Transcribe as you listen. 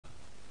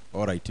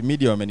Alright,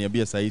 media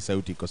wameniambia saa hii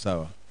sauti iko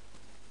sawa.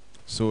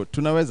 So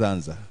tunaweza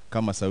anza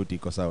kama sauti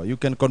iko sawa. You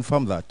can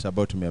confirm that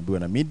about tumeambiwa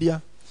na media.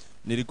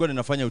 Nilikuwa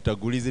ninafanya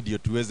utagulizi ndio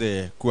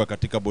tuweze kuwa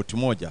katika boti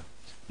moja.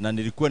 Na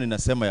nilikuwa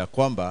ninasema ya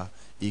kwamba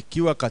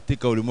ikiwa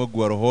katika ulimwengu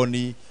wa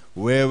rohoni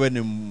wewe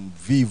ni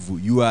mvivu,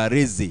 you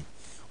are lazy.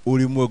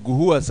 Ulimwengu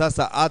huu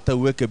sasa hata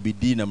uweke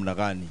bidii namna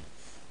gani,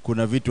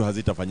 kuna vitu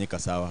hazitafanyika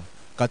sawa.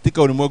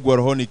 Katika ulimwengu wa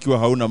rohoni ikiwa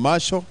hauna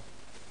masho,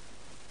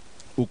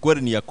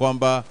 ukweli ni ya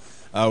kwamba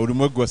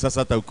ulimwengu wa sasa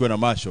hata ukiwa na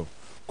masho,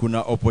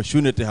 kuna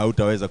opportunity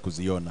hautaweza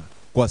kuziona.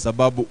 Kwa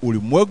sababu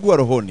ulimwengu wa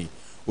rohoni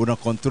una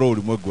control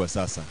ulimwengu wa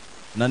sasa.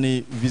 Na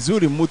ni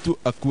vizuri mtu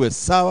akuwe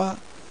sawa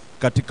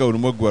katika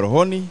ulimwengu wa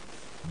rohoni,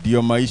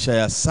 ndio maisha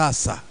ya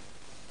sasa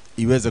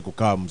iweze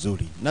kukaa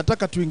mzuri.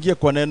 Nataka tuingie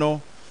kwa neno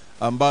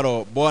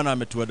ambalo Bwana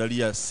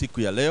ametuandalia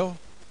siku ya leo.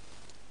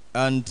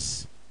 And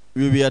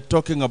we were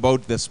talking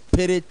about the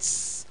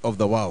spirits of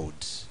the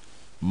world.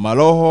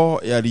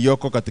 Maroho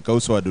yaliyoko katika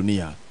uso wa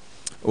dunia.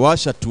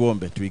 Washa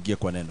tuombe tuingie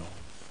kwa neno.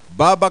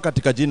 Baba,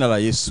 katika jina la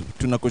Yesu,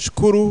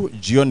 tunakushukuru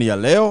jioni ya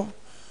leo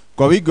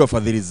kwa wingi wa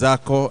fadhili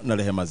zako na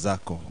rehema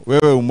zako.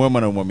 Wewe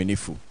umwema na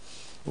umwaminifu.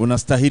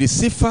 Unastahili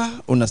sifa,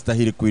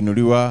 unastahili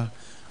kuinuliwa.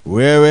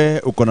 Wewe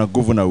uko na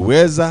nguvu na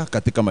uweza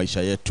katika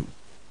maisha yetu.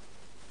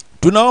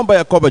 Tunaomba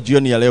ya kwamba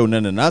jioni ya leo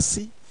unene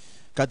nasi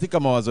katika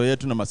mawazo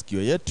yetu na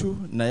masikio yetu,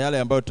 na yale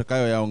ambayo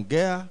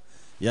tutakayoyaongea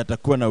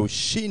yatakuwa na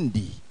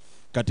ushindi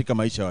katika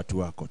maisha ya watu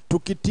wako.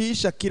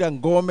 Tukitiisha kila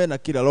ngome na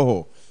kila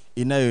roho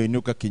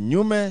inayoinuka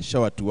kinyume cha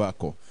watu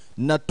wako,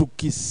 na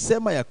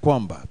tukisema ya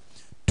kwamba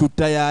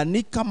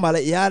tutayaanika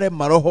yale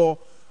maroho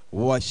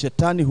wa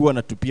shetani huwa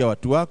anatupia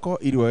watu wako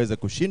ili waweze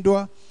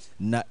kushindwa,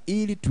 na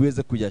ili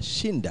tuweze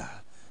kuyashinda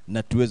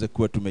na tuweze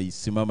kuwa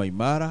tumeisimama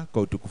imara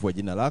kwa utukufu wa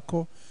jina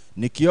lako.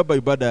 Nikiomba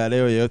ibada ya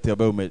leo yote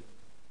ambayo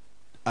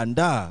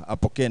umeandaa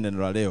apokee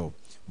neno la leo,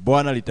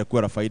 Bwana,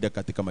 litakuwa la faida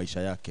katika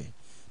maisha yake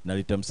na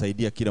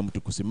litamsaidia kila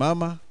mtu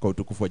kusimama kwa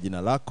utukufu wa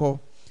jina lako,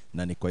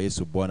 na ni kwa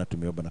Yesu Bwana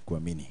tumeomba na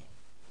kuamini.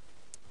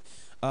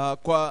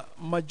 Kwa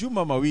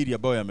majuma mawili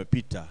ambayo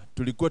yamepita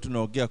tulikuwa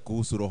tunaongea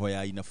kuhusu roho ya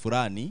aina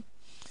fulani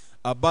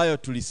ambayo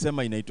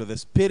tulisema inaitwa the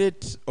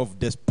spirit of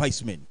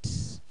despisement.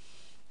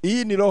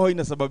 Hii ni roho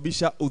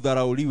inasababisha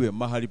udharauliwe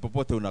mahali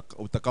popote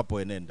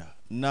utakapoenenda.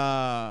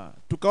 Na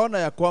tukaona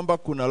ya kwamba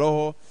kuna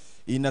roho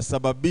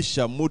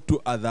inasababisha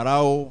mtu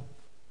adharau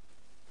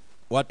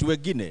watu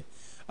wengine,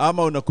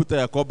 ama unakuta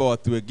ya kwamba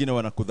watu wengine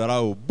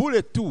wanakudharau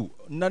bure tu,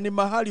 na ni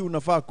mahali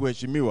unafaa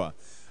kuheshimiwa.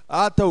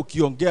 Hata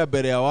ukiongea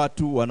mbele ya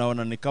watu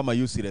wanaona ni kama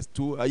useless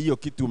tu. Hiyo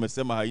kitu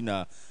umesema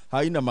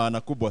haina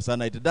maana kubwa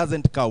sana. It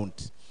doesn't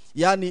count.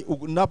 Yani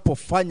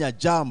unapofanya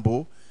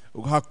jambo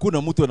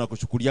hakuna mtu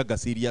anakuchukuliaga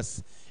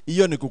serious.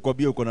 Hiyo ni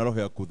kukwambia uko na roho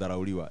ya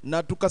kudharauliwa.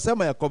 Na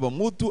tukasema ya kwamba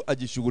mtu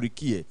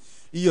ajishughulikie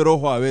hiyo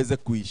roho aweze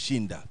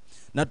kuishinda.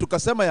 Na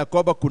tukasema ya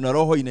kwamba kuna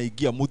roho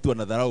inaingia mtu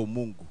anadharau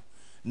Mungu.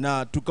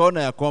 Na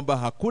tukaona ya kwamba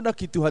hakuna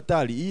kitu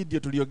hatari. Hii ndio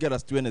tuliongea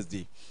last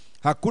Wednesday.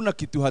 Hakuna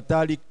kitu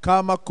hatari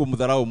kama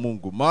kumdharau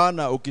Mungu.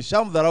 Maana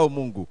ukishamdharau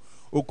Mungu,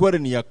 ukweli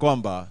ni ya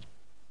kwamba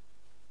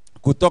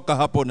kutoka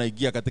hapo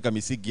unaingia katika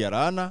misingi ya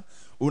laana.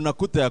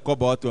 Unakuta ya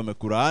kwamba watu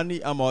wamekulaani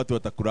ama watu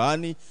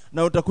watakulaani,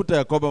 na utakuta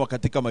ya kwamba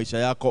katika maisha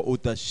yako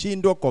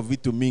utashindwa kwa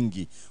vitu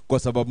mingi, kwa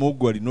sababu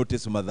Mungu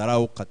alinotice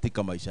madharau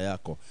katika maisha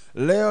yako.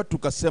 Leo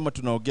tukasema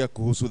tunaongea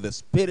kuhusu the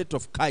spirit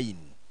of Cain.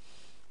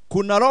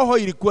 Kuna roho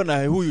ilikuwa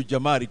na huyu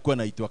jamaa alikuwa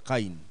anaitwa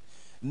Cain.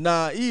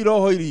 Na hii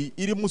roho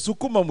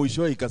ilimsukuma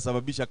mwisho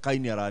ikasababisha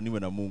Cain alaaniwe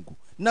na Mungu.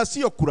 Na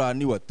sio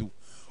kulaaniwa tu.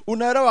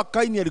 Unaelewa,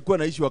 Cain alikuwa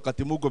anaishi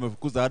wakati Mungu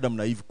amefukuza Adam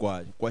na Eve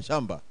kwa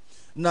shamba.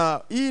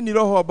 Na hii ni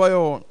roho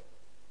ambayo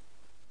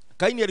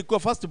Cain alikuwa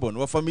firstborn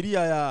wa familia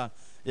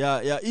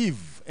ya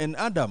Eve and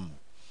Adam.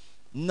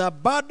 Na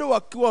bado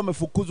wakiwa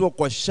wamefukuzwa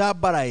kwa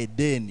shamba la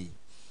Edeni,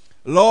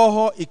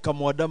 roho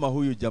ikamwadama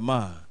huyu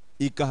jamaa,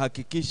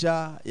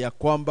 ikahakikisha ya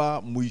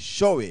kwamba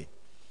mwishowe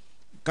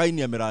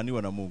Cain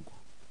amelaaniwa na Mungu.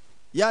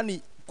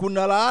 Yani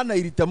kuna laana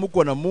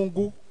ilitamkwa na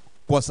Mungu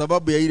kwa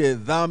sababu ya ile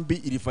dhambi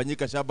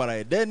ilifanyika shamba la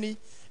Edeni,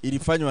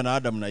 ilifanywa na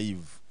Adam na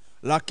Eve.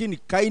 Lakini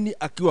Cain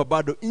akiwa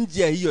bado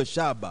nje ya hiyo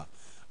shamba,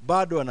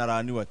 bado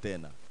analaaniwa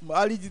tena.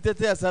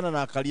 Alijitetea sana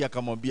na akalia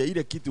akamwambia,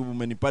 ile kitu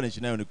umenipanish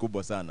nayo ni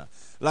kubwa sana.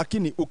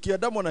 Lakini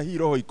ukiadamwa na hii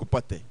roho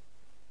ikupate,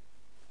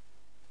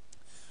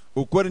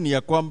 ukweli ni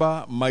ya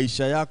kwamba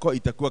maisha yako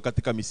itakuwa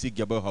katika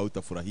misingi ambayo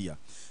hautafurahia.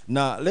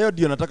 Na leo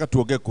ndio nataka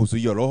tuongee kuhusu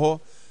hiyo roho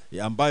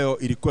ambayo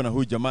ilikuwa na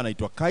huyu jamaa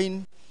anaitwa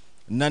Cain.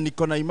 Na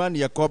niko na imani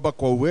ya kwamba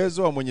kwa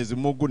uwezo wa Mwenyezi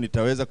Mungu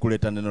nitaweza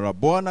kuleta neno la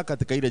Bwana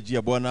katika ile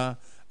njia Bwana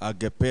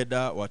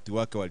angependa watu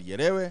wake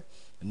walielewe,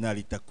 na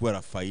litakuwa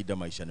la faida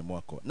maishani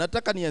mwako.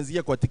 Nataka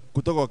nianzie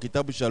kutoka kwa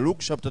kitabu cha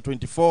Luke chapter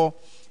 24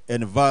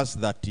 and verse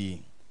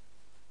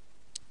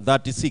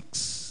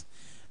 36.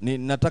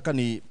 Nataka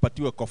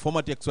nipatiwe kwa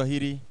format ya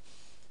Kiswahili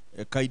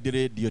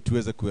kaidire ndio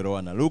tuweze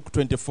kuelewana. Luke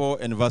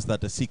 24 and verse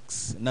 36.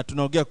 Na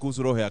tunaongea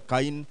kuhusu roho ya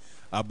Cain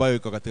ambayo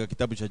iko katika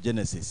kitabu cha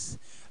Genesis.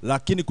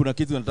 Lakini kuna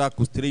kitu nataka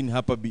kustrain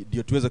hapa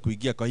ndio tuweze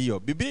kuingia kwa hiyo.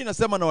 Biblia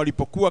inasema na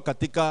walipokuwa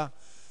katika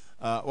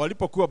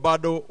walipokuwa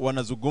bado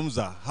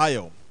wanazungumza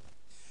hayo,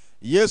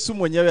 Yesu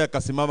mwenyewe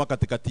akasimama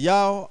katikati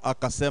yao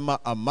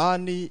akasema,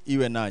 amani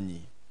iwe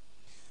nanyi.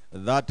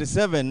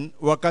 37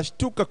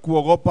 wakashtuka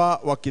kuogopa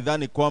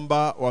wakidhani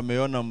kwamba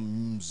wameona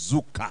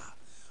mzuka.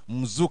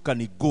 Mzuka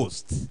ni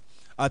ghost.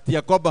 Ati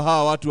ya kwamba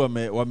hawa watu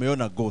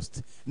wameona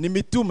ghost. Ni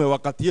mitume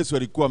wakati Yesu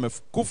alikuwa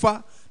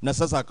amekufa na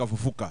sasa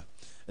akafufuka.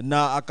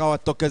 Na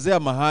akawatokezea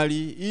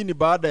mahali. Hii ni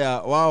baada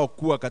ya wao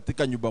kuwa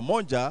katika nyumba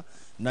moja,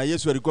 na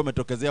Yesu alikuwa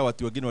ametokezea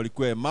watu wengine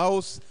walikuwa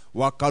Emmaus,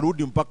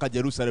 wakarudi mpaka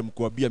Jerusalem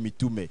kuambia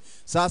mitume.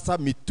 Sasa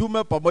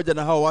mitume pamoja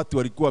na hao watu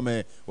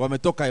walikuwa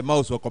wametoka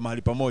Emmaus wako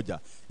mahali pamoja.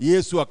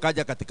 Yesu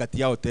akaja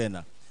katikati yao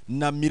tena,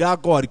 na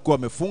milango walikuwa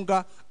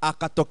wamefunga,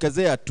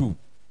 akatokezea tu.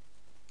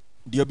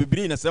 Ndio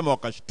Biblia inasema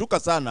wakashtuka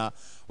sana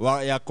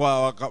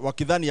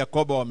wakidhani ya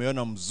kwamba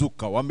wameona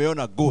mzuka,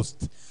 wameona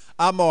ghost,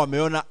 ama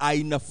wameona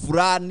aina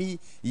fulani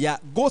ya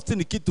ghost.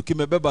 Ni kitu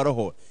kimebeba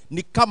roho,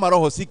 ni kama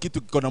roho, si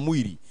kitu kiko na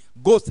mwili.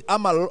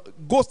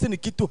 Ghost ni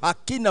kitu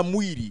hakina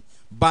mwili,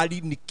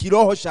 bali ni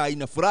kiroho cha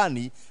aina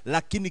fulani,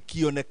 lakini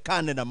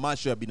kionekane na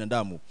macho ya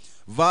binadamu.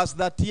 Verse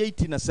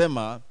 38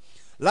 inasema,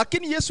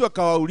 lakini Yesu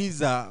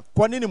akawauliza,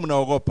 kwa nini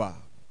mnaogopa?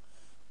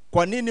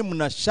 Kwa nini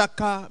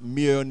mnashaka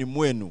mioyoni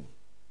mwenu?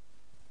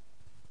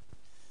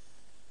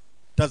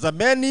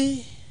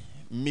 Tazameni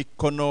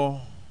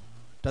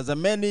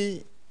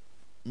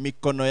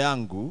mikono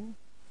yangu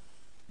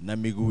na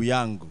miguu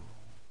yangu,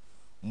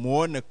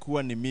 muone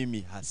kuwa ni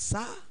mimi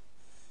hasa.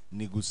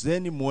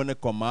 Niguseni muone,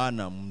 kwa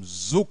maana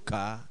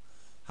mzuka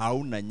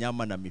hauna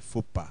nyama na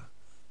mifupa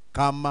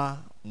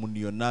kama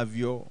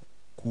mnionavyo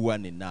kuwa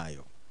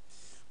ninayo.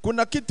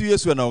 Kuna kitu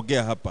Yesu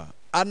anaongea hapa.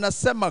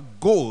 Anasema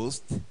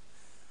ghost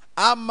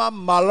ama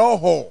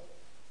maroho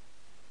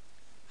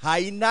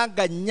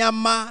hainaga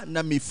nyama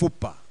na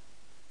mifupa.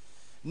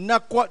 Na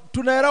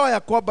tunaelewa ya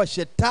kwamba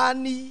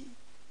shetani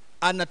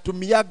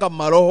anatumiaga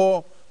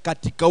maroho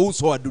katika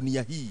uso wa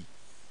dunia hii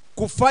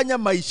kufanya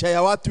maisha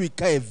ya watu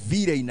ikae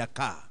vile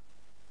inakaa.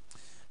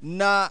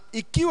 Na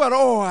ikiwa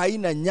roho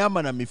haina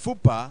nyama na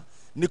mifupa,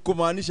 ni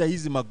kumaanisha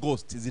hizi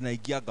maghost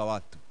zinaigiaga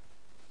watu,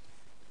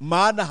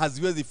 maana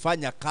haziwezi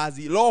fanya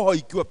kazi. Roho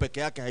ikiwa peke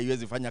yake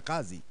haiwezi fanya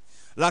kazi,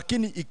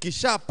 lakini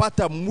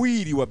ikishapata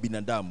mwili wa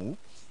binadamu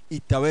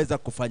itaweza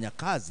kufanya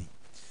kazi.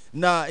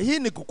 Na hii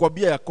ni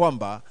kukwambia ya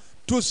kwamba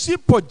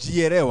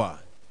tusipojielewa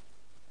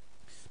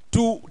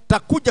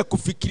tutakuja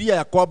kufikiria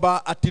ya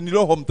kwamba ati ni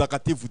Roho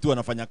Mtakatifu tu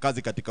anafanya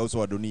kazi katika uso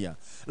wa dunia.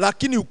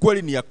 Lakini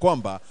ukweli ni ya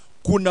kwamba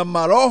kuna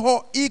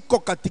maroho iko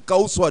katika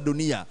uso wa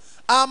dunia,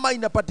 ama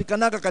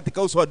inapatikanaga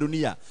katika uso wa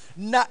dunia,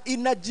 na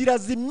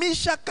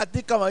inajilazimisha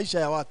katika maisha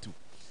ya watu.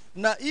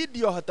 Na hii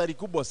ndio hatari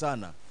kubwa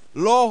sana.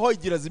 Roho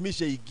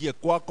ijilazimishe igie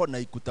kwako na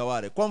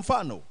ikutawale. Kwa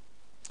mfano,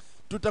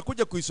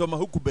 tutakuja kuisoma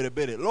huku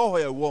berebere, roho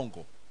ya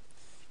uongo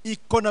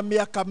iko na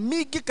miaka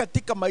mingi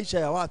katika maisha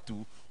ya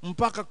watu,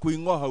 mpaka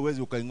kuingoa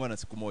hauwezi ukaingoa na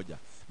siku moja.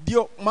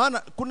 Ndio maana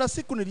kuna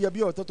siku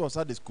niliambia watoto wa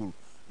Sunday school,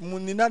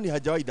 ni nani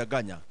hajawahi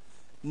danganya?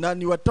 Na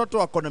ni watoto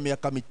wako na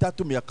miaka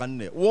 3, miaka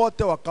 4,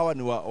 wote wakawa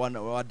ni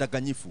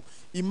wadanganyifu.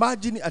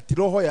 Imagine ati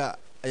roho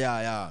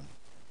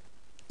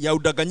ya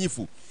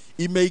udanganyifu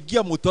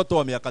imeingia mtoto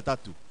wa miaka 3.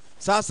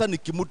 Sasa ni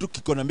kimutu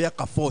kiko na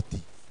miaka 40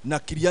 na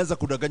kilianza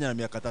kudanganya na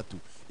miaka 3.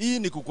 Hii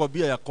ni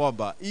kukwambia ya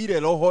kwamba ile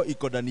roho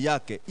iko ndani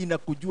yake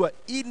inakujua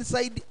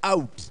inside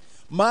out,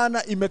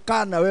 maana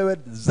imekaa na wewe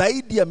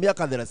zaidi ya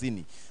miaka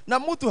 30 na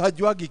mtu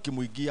hajuagi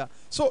ikimuingia.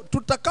 So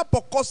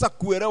tutakapokosa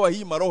kuelewa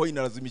hii maroho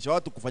inalazimisha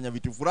watu kufanya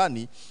vitu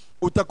fulani,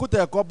 utakuta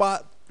ya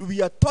kwamba we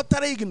are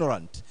totally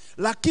ignorant.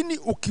 Lakini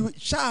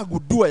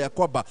ukishagundua ya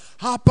kwamba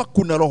hapa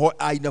kuna roho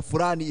aina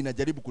fulani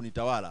inajaribu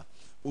kunitawala,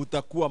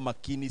 utakuwa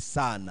makini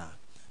sana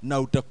na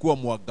utakuwa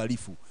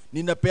mwangalifu.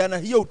 Ninapeana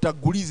hiyo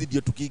utangulizi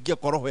ndio tukiingia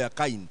kwa roho ya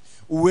Cain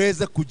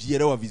uweze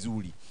kujielewa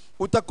vizuri.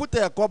 Utakuta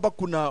ya kwamba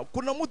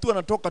kuna mtu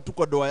anatoka tu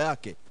kwa doa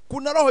yake,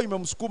 kuna roho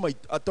imemsukuma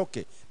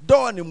atoke.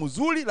 Doa ni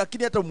mzuri,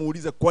 lakini hata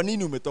muulize kwa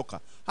nini umetoka,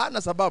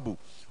 hana sababu.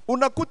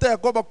 Unakuta ya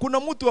kwamba kuna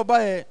mtu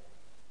ambaye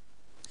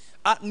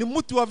ni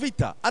mtu wa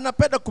vita,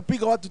 anapenda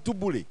kupiga watu tu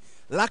bure,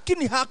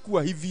 lakini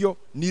hakuwa hivyo,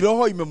 ni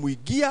roho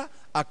imemuingia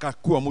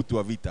akakuwa mtu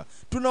wa vita.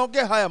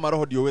 Tunaongea haya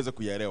maroho ndio uweze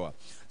kuyaelewa.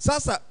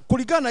 Sasa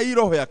kulingana hii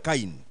roho ya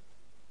Cain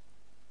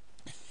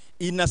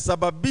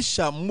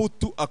inasababisha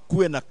mtu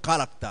akuwe na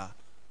karakta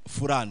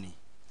fulani.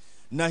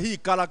 Na hii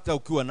karakta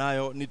ukiwa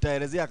nayo,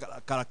 nitaelezea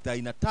karakta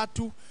aina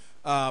 3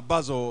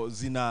 ambazo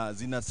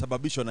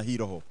zinasababishwa na hii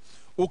roho.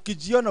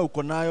 Ukijiona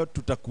uko nayo,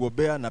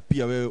 tutakuombea na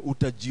pia wewe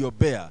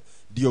utajiobea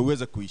ndio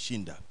uweze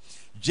kuishinda.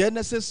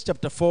 Genesis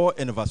chapter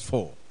 4 and verse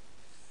 4.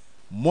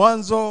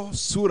 Mwanzo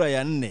sura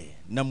ya 4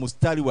 na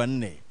mstari wa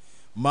 4.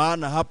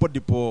 Maana hapo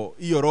ndipo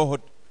hiyo roho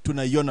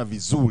tunaiona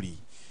vizuri.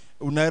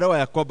 Unaelewa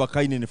ya kwamba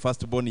Cain ni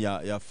firstborn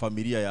ya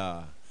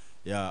familia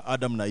ya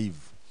Adam na Eve.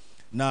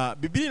 Na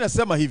Biblia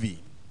inasema hivi: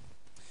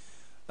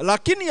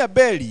 lakini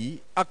Abeli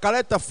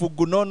akaleta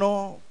fungu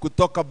nono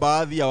kutoka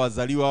baadhi ya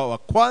wazaliwa wa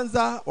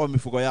kwanza wa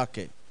mifugo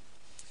yake.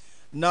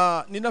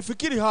 Na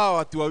ninafikiri hawa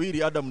watu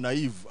wawili Adam na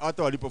Eve,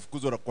 hata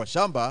walipofukuzwa kwa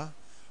shamba,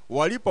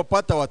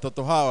 walipopata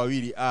watoto hawa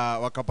wawili,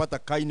 wakapata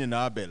Cain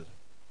na Abel,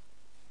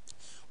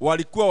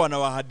 walikuwa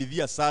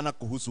wanawahadithia sana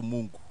kuhusu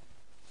Mungu.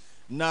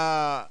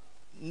 Na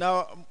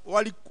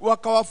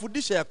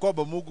wakawafundisha ya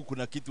kwamba Mungu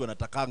kuna kitu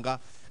anatakanga,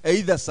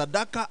 either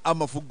sadaka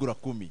ama fungu la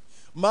 10.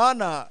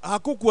 Maana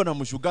hakukuwa na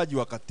mshugaji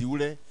wakati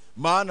ule,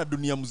 maana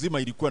dunia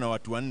mzima ilikuwa na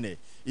watu wanne.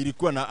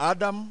 Ilikuwa na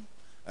Adam,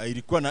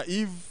 ilikuwa na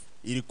Eve,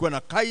 ilikuwa na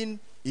Cain,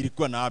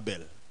 ilikuwa na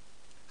Abel.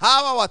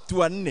 Hawa watu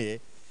wanne,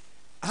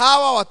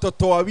 hawa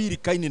watoto wawili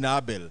Cain na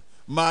Abel,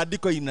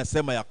 maandiko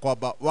inasema ya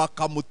kwamba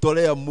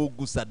wakamtolea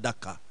Mungu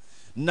sadaka.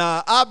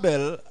 Na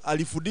Abel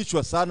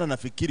alifundishwa sana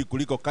nafikiri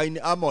kuliko Cain,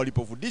 ama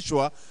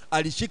walipofundishwa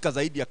alishika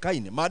zaidi ya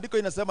Cain. Maandiko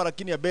inasema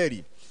lakini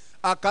Abeli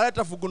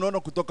akaleta fungu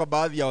nono kutoka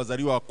baadhi ya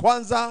wazaliwa wa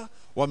kwanza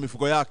wa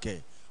mifugo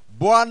yake.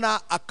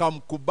 Bwana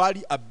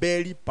akamkubali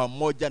Abeli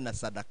pamoja na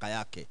sadaka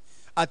yake.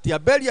 Ati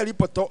Abeli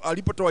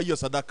alipotoa hiyo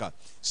sadaka,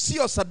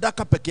 sio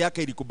sadaka peke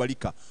yake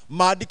ilikubalika.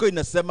 Maandiko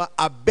inasema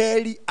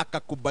Abeli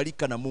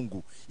akakubalika na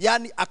Mungu.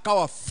 Yani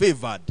akawa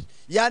favored.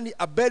 Yani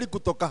Abeli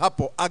kutoka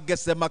hapo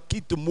agesema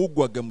kitu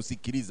Mungu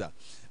agemsikiliza.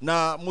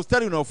 Na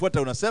mstari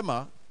unaofuata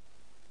unasema,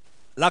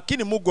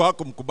 lakini Mungu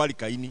hakumkubali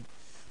Kaini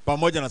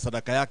pamoja na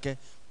sadaka yake.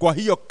 Kwa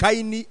hiyo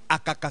Kaini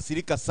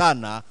akakasirika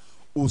sana,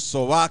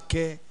 uso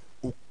wake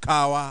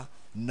ukawa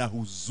na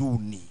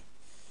huzuni.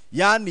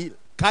 Yani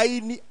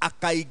Kaini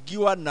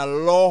akaigiwa na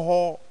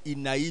roho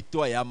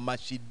inaitwa ya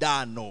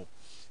mashidano.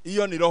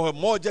 Hiyo ni roho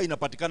moja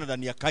inapatikana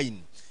ndani ya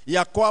Kaini,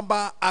 ya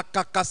kwamba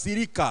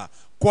akakasirika.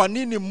 Kwa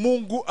nini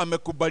Mungu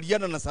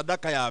amekubaliana na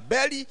sadaka ya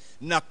Abeli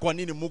na kwa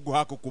nini Mungu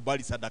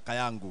hakukubali sadaka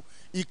yangu?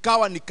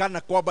 Ikawa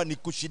nikana kwamba ni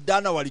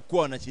kushidana,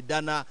 walikuwa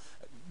wanashidana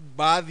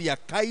baadhi ya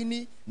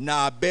Kaini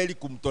na Abeli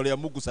kumtolea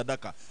Mungu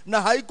sadaka.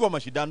 Na haikuwa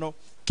mashidano,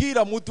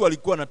 kila mtu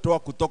alikuwa anatoa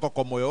kutoka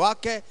kwa moyo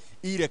wake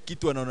ile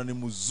kitu anaona ni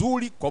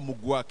mzuri kwa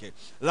Mungu wake,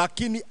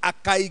 lakini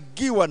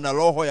akaigiwa na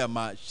roho ya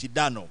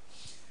mashidano.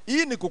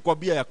 Hii ni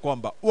kukwambia ya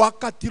kwamba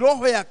wakati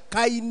roho ya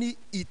Kaini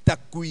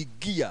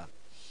itakuigia,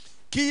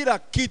 kila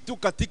kitu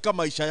katika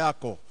maisha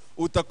yako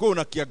utakuwa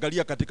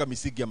unakiangalia katika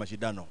misingi ya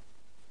mashidano.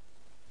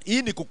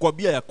 Hii ni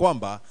kukwambia ya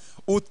kwamba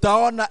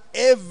utaona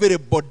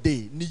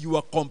everybody ni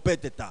your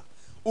competitor.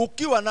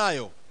 Ukiwa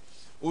nayo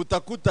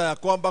utakuta ya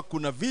kwamba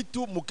kuna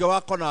vitu mke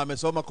wako na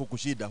amesoma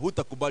kukushida,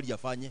 hutakubali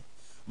afanye,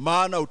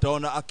 maana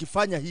utaona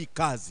akifanya hii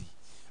kazi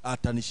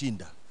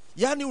atanishinda.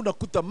 Yani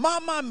unakuta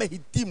mama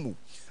amehitimu,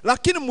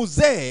 lakini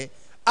mzee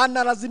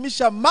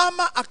analazimisha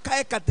mama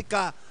akae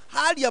katika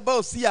hali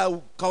ambayo si ya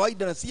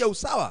kawaida na si ya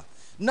usawa.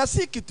 Na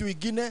si kitu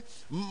kingine,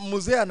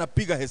 mzee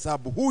anapiga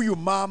hesabu, huyu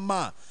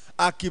mama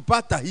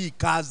akipata hii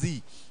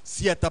kazi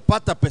si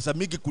atapata pesa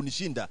mingi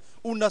kunishinda.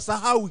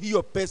 Unasahau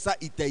hiyo pesa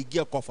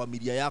itaingia kwa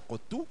familia yako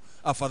tu,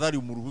 afadhali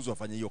umruhusu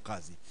afanye hiyo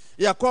kazi.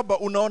 Ya kwamba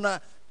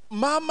unaona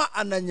mama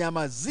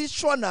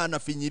ananyamazishwa na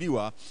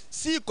anafinyiriwa,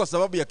 si kwa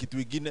sababu ya kitu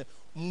kingine.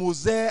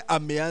 Mzee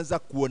ameanza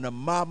kuona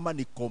mama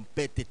ni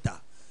competitor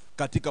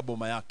katika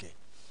boma yake.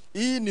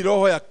 Hii ni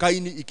roho ya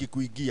Kaini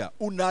ikikuigia,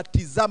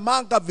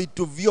 unatizamanga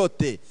vitu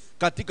vyote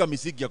katika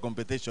misingi ya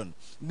competition.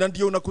 Na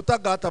ndio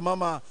unakutaga hata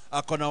mama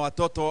akona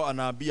watoto,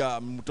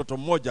 anaambia mtoto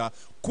mmoja,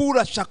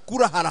 kula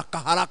chakula haraka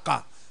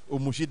haraka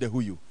umushide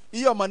huyu.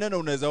 Hiyo maneno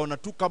unaweza ona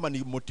tu kama ni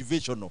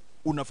motivational.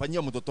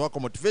 Unafanyia mtoto wako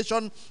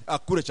motivation,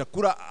 akule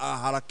chakula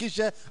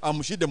harakishe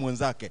amshide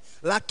mwenzake.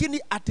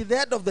 Lakini at the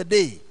end of the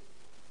day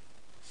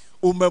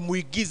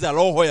umemuigiza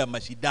roho ya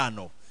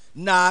mashidano,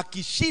 na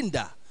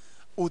akishinda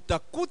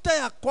utakuta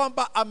ya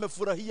kwamba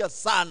amefurahia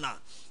sana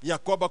ya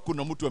kwamba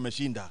kuna mtu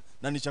ameshinda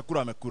na ni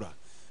chakula amekula.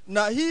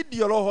 Na hii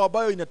ndio roho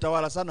ambayo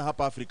inatawala sana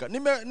hapa Afrika.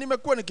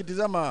 Nimekuwa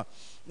nikitizama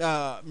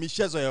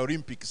michezo ya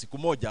Olympic siku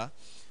moja,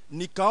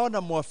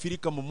 nikaona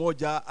Mwafrika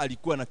mmoja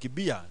alikuwa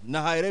anakimbia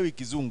na haelewi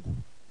kizungu.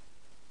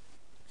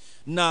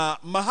 Na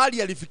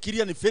mahali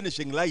alifikiria ni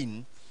finishing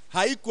line,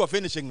 haikuwa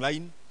finishing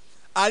line.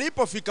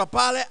 Alipofika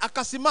pale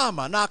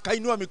akasimama na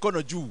akainua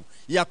mikono juu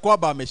ya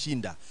kwamba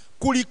ameshinda.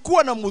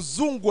 Kulikuwa na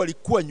mzungu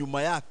alikuwa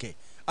nyuma yake,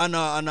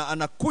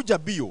 anakuja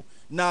bio,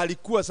 na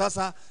alikuwa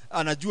sasa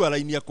anajua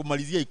laini ya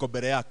kumalizia iko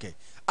mbele yake.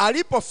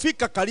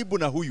 Alipofika karibu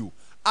na huyu,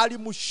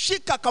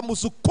 alimshika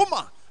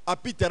akamsukuma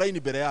apite laini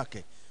mbele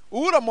yake.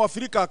 Ule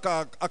Mwafrika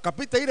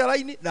akapita ile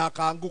laini na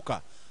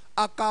akaanguka.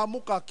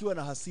 Akaamuka akiwa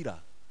na hasira,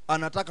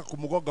 anataka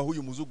kumgonga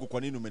huyu mzungu,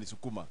 kwa nini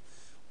umenisukuma?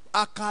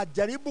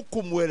 Akajaribu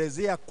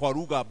kumwelezea kwa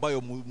lugha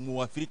ambayo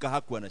Mwafrika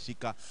hakuwa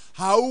anashika,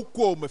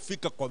 haukuwa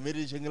umefika kwa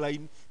finishing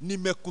line,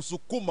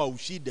 nimekusukuma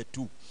ushinde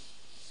tu.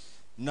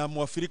 Na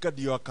Mwafrika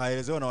ndio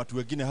akaelezewa na watu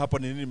wengine hapo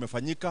ni nini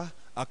imefanyika,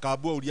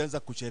 akaabua ulianza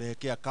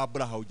kusherehekea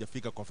kabla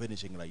haujafika kwa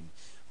finishing line.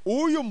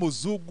 Huyu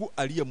mzungu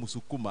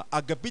aliyemsukuma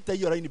agapita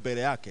hiyo line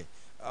mbele yake,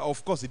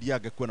 of course ndiye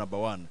angekuwa number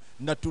 1.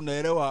 Na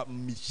tunaelewa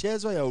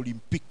michezo ya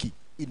Olimpiki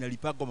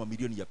inalipagwa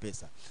mamilioni ya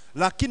pesa.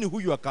 Lakini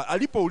huyu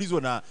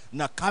alipoulizwa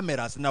na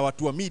cameras na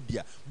watu wa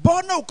media,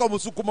 mbona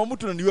ukamsukuma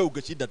mtu na niwe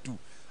ungeshinda tu?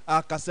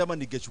 Akasema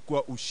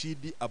ningechukua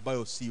ushindi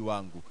ambayo si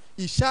wangu.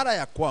 Ishara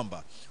ya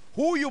kwamba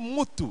huyu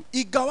mtu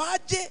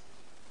igawaje,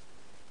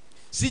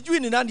 sijui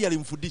ni nani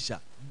alimfundisha,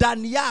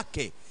 ndani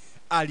yake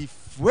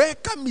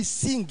aliweka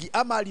misingi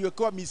ama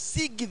aliwekewa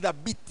misingi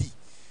thabiti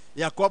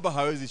ya kwamba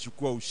hawezi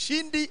chukua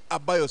ushindi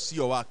ambayo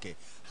sio wake.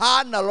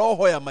 Hana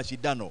roho ya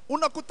mashindano.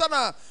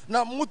 Unakutana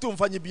na mtu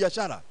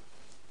mfanyabiashara,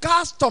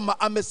 customer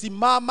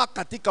amesimama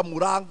katika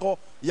mlango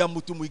ya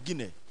mtu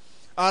mwingine,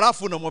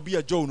 alafu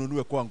unamwambia Joe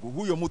ununue kwangu.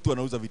 Huyo mtu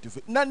anauza vitu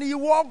na ni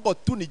uongo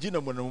tu, ni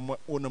jina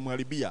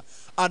unamharibia.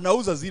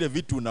 Anauza zile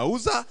vitu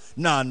unauza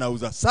na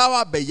anauza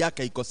sawa, bei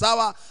yake iko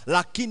sawa,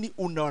 lakini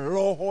una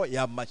roho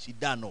ya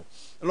mashindano.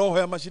 Roho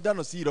ya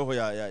mashindano si roho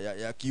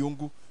ya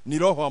kiungu, ni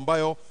roho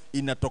ambayo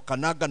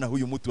inatokanaga na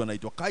huyu mtu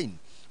anaitwa Cain.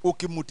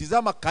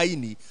 Ukimtizama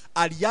Kaini,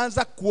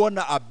 alianza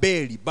kuona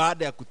Abeli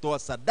baada ya kutoa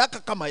sadaka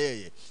kama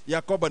yeye.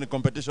 Yakoba ni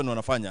competition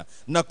wanafanya,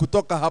 na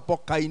kutoka hapo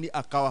Kaini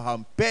akawa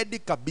hampendi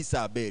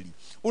kabisa Abeli.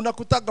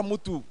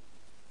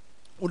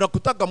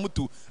 Unakutaka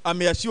mtu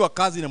ameashiwa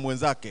kazi na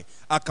mwenzake,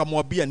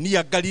 akamwambia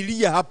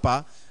niangalilie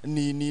hapa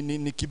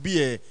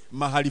nikibie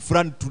mahali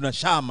fulani tuna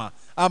shama,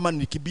 ama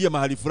nikibie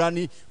mahali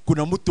fulani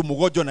kuna mtu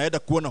mgonjwa naenda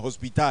kuona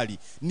hospitali,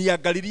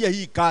 niangalilie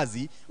hii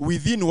kazi,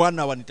 within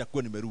 1 hour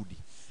nitakuwa nimerudi.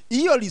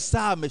 Hiyo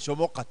lisaa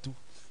ameshomoka tu,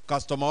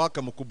 customer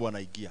wake mkubwa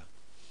anaingia.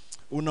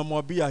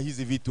 Unamwambia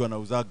hizi vitu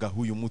anauzaga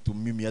huyu mtu,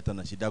 mimi hata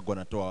na shidago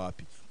anatoa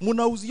wapi?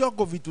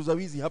 Mnauziogo vitu za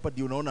wizi hapa,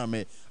 ndio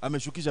unaona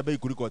ameshukisha bei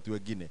kuliko watu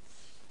wengine.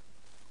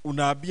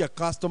 Unaambia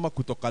customer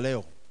kutoka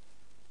leo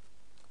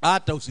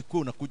hata usiku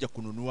unakuja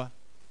kununua,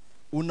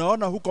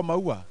 unaona huko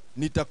maua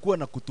nitakuwa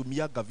na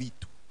kutumiaga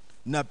vitu,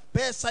 na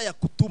pesa ya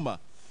kutuma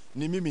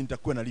ni mimi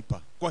nitakuwa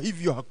nalipa. Kwa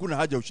hivyo hakuna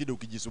haja ushinde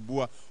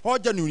ukijisumbua.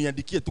 Hoja ni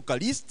uniandikie tu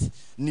list,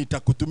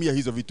 nitakutumia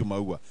hizo vitu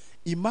maua.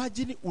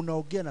 Imagine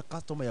unaongea na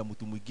customer ya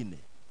mtu mwingine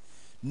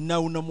na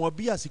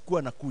unamwambia asikuwa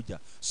anakuja.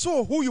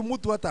 So huyu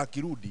mtu hata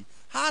akirudi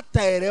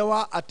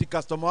hataelewa ati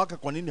customer wake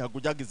kwa nini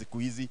hakujagi siku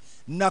hizi,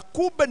 na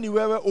kumbe ni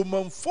wewe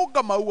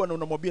umemfunga maua na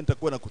unamwambia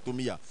nitakuwa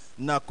nakutumia.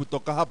 Na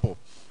kutoka hapo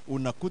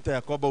unakuta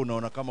ya kwamba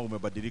unaona kama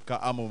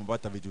umebadilika ama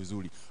umepata vitu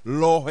vizuri.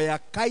 Roho ya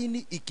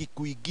Kaini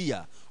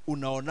ikikuingia,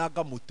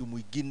 unaonaga mtu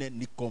mwingine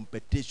ni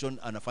competition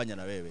anafanya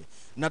na wewe.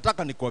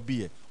 Nataka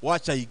nikwambie,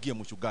 wacha ingie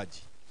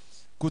mchungaji.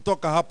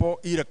 Kutoka hapo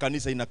ile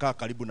kanisa inakaa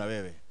karibu na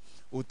wewe,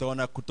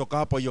 utaona kutoka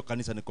hapo hiyo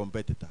kanisa ni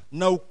competitor.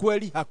 Na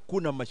ukweli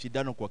hakuna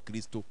mashindano kwa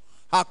Kristo.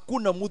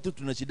 Hakuna mtu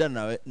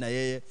tunashindana na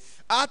yeye.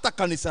 Hata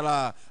kanisa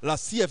la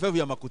CFF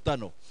ya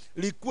Makutano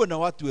likuwa na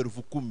watu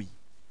 10,000.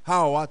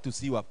 Hawa watu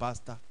si wa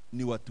pastor,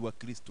 ni watu wa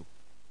Kristo.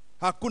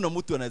 Hakuna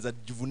mtu anaweza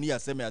jivunia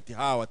aseme ati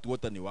hawa watu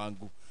wote ni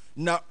wangu.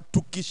 Na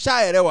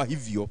tukishaelewa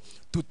hivyo,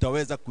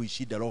 tutaweza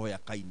kuishinda roho ya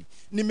Kaini.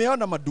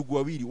 Nimeona madugu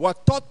wawili,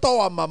 watoto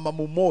wa mama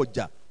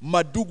mmoja,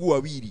 madugu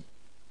wawili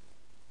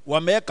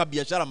wameweka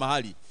biashara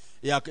mahali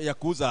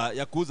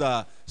ya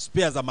kuuza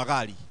spare za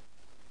magari.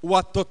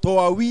 Watoto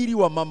wawili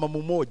wa mama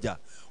mmoja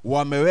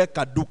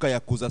wameweka duka ya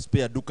kuuza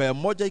spare. Duka ya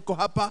mmoja iko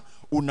hapa,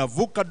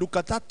 unavuka duka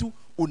 3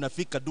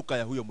 unafika duka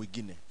ya huyo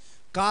mwingine.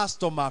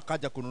 Customer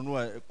akaja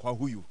kununua kwa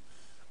huyu,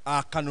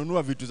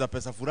 akanunua vitu za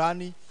pesa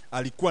fulani,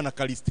 alikuwa na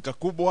kalistika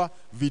kubwa,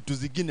 vitu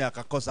zingine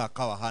akakosa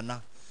akawa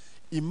hana.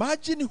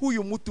 Imagine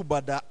huyu mtu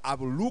baada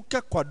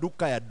aluke kwa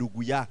duka ya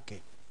ndugu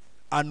yake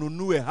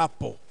anunue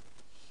hapo,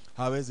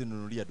 hawezi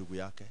nunulia ndugu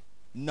yake.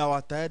 Na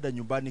wataenda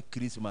nyumbani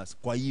Christmas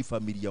kwa hii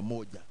familia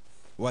moja,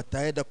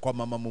 wataenda kwa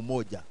mama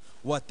mmoja,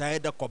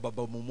 wataenda kwa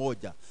baba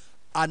mmoja,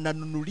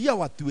 ananunulia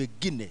watu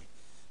wengine,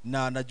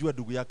 na anajua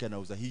ndugu yake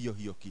anauza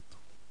hiyo kitu.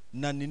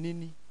 Na ni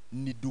nini?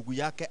 Ni ndugu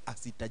yake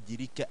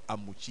asitajirike,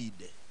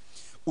 amuchide.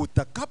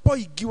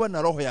 Utakapoigiwa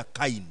na roho ya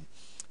Kain,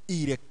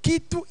 ile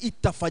kitu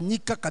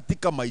itafanyika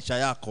katika maisha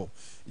yako.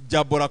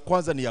 Jambo la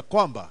kwanza ni ya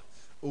kwamba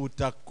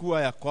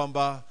utakuwa ya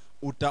kwamba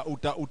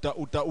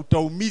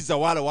utaumiza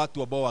wale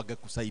watu ambao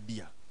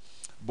wangekusaidia.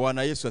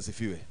 Bwana Yesu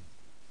asifiwe.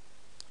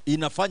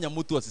 Inafanya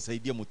mtu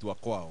asisaidie mtu wa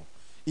kwao.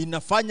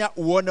 Inafanya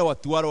uone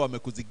watu wale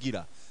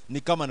wamekuzingira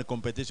ni kama ni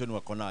competition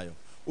wako nayo.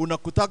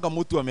 Unakutaga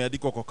mtu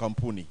ameandikwa kwa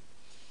kampuni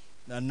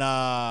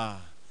na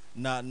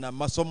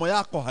masomo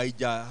yako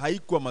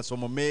haikuwa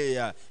masomo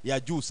ya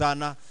juu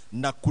sana,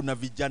 na kuna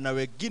vijana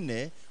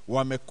wengine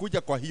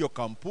wamekuja kwa hiyo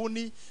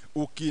kampuni,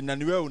 na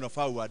ni wewe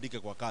unafaa uandike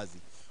kwa kazi.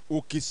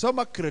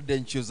 Ukisoma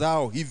credentials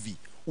zao hivi,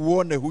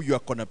 uone huyu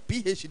ako na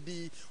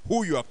PhD,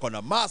 huyu ako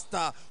na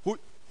master,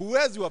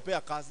 huwezi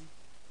wapea kazi.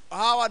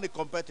 Hawa ni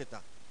competitor.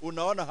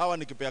 Unaona hawa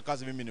nikipea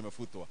kazi mimi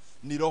nimefutwa.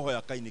 Ni roho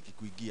ya Kaini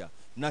kikuingia,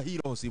 na hii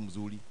roho si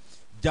mzuri.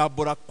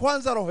 Jambo la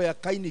kwanza, roho ya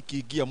Kaini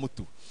kiingia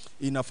mtu,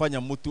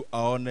 inafanya mtu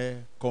aone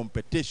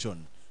competition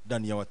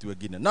ndani ya watu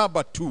wengine.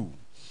 Number 2,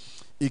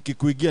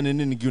 ikikuingia ni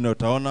nini ngine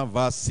utaona?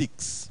 Verse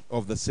 6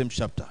 of the same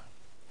chapter,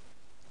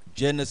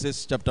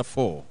 Genesis chapter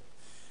 4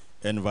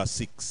 and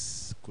verse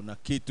 6. Kuna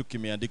kitu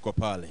kimeandikwa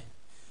pale,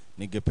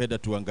 ningependa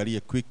tuangalie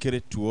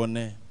quickly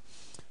tuone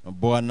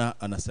Bwana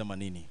anasema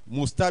nini.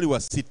 Mstari wa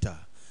 6,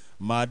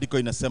 maandiko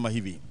inasema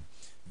hivi: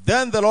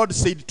 Then the Lord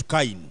said to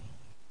Cain,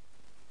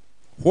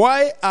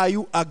 Why are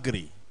you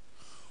angry?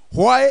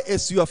 Why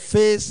is your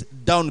face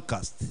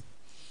downcast?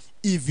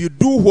 If you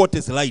do what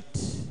is right,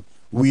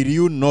 will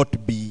you not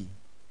be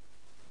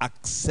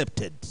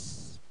accepted?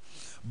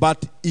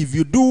 But if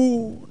you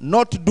do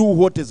not do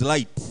what is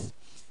right,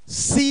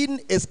 sin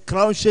is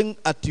crouching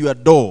at your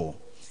door.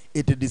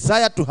 It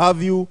desires to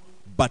have you,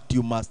 but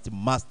you must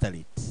master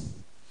it.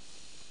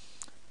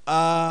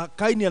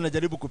 Kaini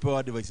anajaribu kupewa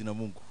advice na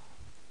Mungu.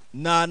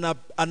 Na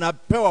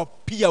anapewa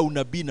pia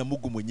unabii na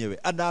Mungu mwenyewe.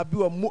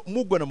 Anaambiwa,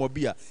 Mungu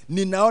anamwambia,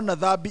 ninaona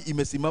dhambi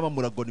imesimama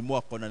mlangoni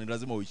mwako na ni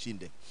lazima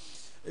uishinde.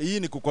 Hii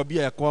ni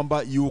kukwambia ya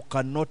kwamba you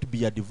cannot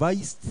be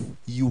advised,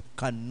 you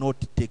cannot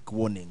take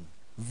warning.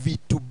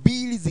 Vitu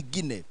mbili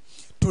zingine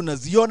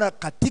tunaziona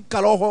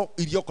katika roho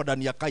iliyoko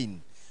ndani ya Kain.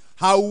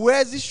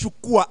 Hauwezi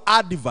shukua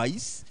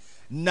advice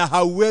na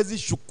hauwezi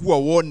shukua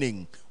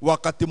warning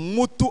wakati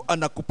mtu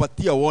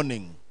anakupatia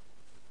warning.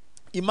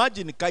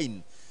 Imagine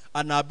Kain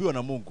anaambiwa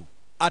na Mungu,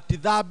 ati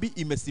dhambi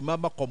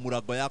imesimama kwa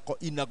mlango yako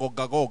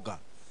inagogagoga,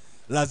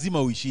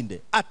 lazima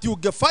uishinde. Ati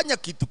ungefanya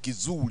kitu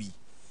kizuri,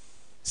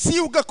 si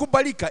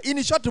ungakubalika.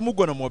 In short,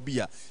 Mungu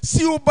anamwambia,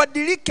 si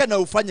ubadilike na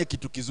ufanye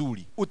kitu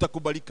kizuri,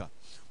 utakubalika.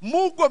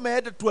 Mungu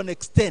ameenda to an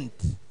extent,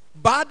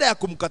 baada ya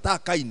kumkataa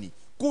Kaini,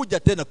 kuja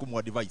tena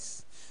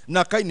kumadvise.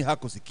 Na Kaini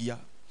hakusikia.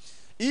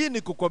 Hii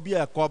ni kukwambia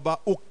ya kwamba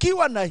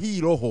ukiwa na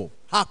hii roho,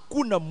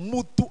 hakuna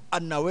mtu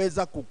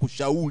anaweza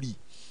kukushauri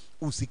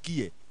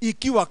usikie.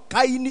 Ikiwa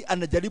Kaini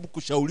anajaribu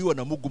kushauriwa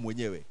na Mungu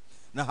mwenyewe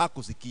na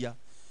hakusikia,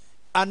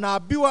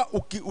 anaambiwa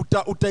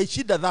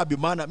utaishinda dhambi,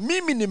 maana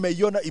mimi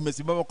nimeiona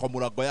imesimama kwa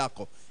mlango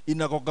yako,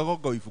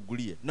 inagogagoga,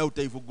 uifungulie na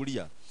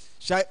utaifungulia.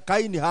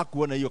 Kaini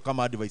hakuona hiyo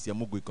kama advice ya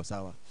Mungu iko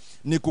sawa.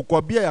 Ni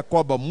kukwambia ya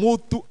kwamba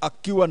mtu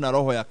akiwa na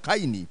roho ya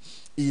Kaini,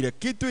 ile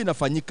kitu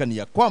inafanyika ni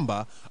ya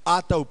kwamba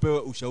hata upewe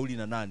ushauri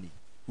na nani,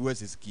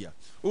 huwezi sikia.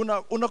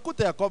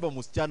 Unakuta ya kwamba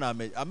msichana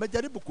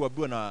amejaribu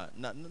kuambiwa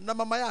na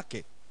mama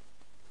yake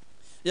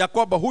ya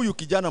kwamba huyu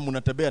kijana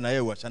mnatembea na yeye,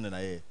 uachane na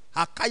yeye,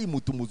 hakai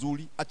mtu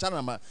mzuri,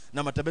 achana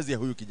na matembezi ya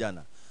huyu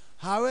kijana.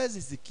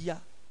 Hawezi sikia.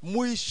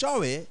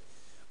 Mwishowe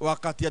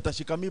wakati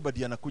atashika mimba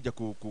ndiye anakuja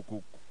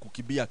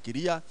kukibia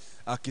kilia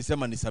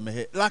akisema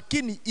nisamehe,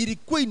 lakini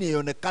ilikuwa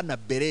inaonekana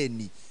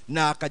bereni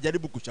na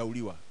akajaribu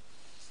kushauriwa.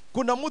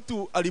 Kuna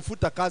mtu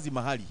alifuta kazi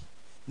mahali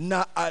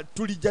na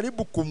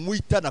tulijaribu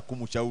kumuita na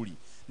kumshauri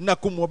na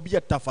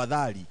kumwambia,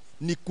 tafadhali,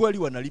 ni kweli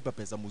wanalipa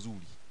pesa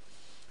mzuri,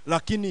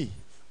 lakini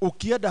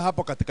ukienda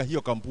hapo katika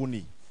hiyo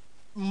kampuni,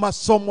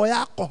 masomo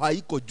yako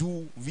haiko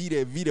juu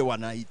vile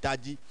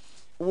wanahitaji.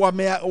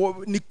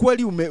 Ni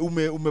kweli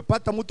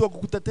umepata mtu wa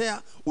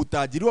kukutetea,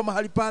 utaajiriwa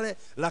mahali pale,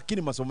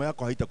 lakini masomo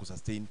yako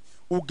haitakusustain.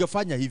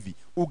 Ungefanya hivi,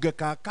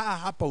 ungekaa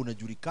hapa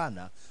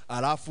unajulikana,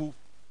 alafu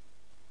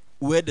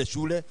uende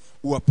shule,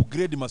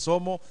 uupgrade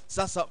masomo,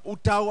 sasa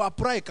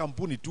utawapply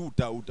kampuni tu,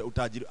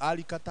 utaajiri.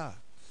 Alikataa.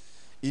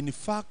 In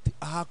fact,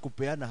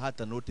 hakupeana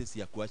hata notice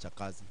ya kuacha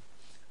kazi.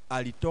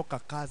 Alitoka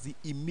kazi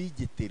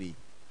immediately.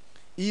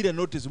 Ile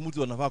notice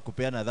mtu anafaa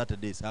kupeana 30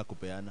 days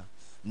hakupeana,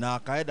 na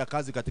akaenda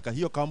kazi katika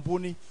hiyo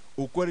kampuni.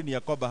 Ukweli ni ya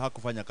kwamba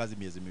hakufanya kazi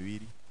miezi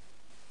miwili.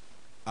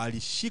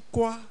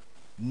 Alishikwa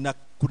na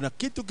kuna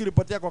kitu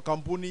kilipotea kwa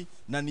kampuni,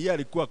 na ni yeye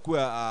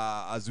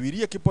alikuwa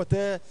azuilie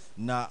kipotee,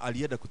 na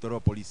alienda kutolewa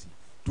polisi.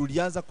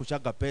 Tulianza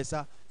kushanga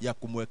pesa ya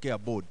kumwekea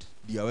board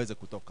ndio aweze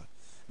kutoka.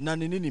 Na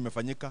ni nini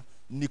imefanyika?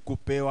 Ni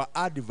kupewa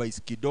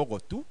advice kidogo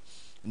tu,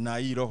 na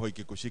hii roho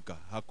ikikushika,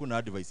 hakuna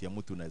advice ya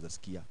mtu unaweza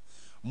sikia.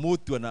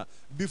 Mtu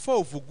before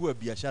ufungue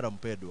biashara,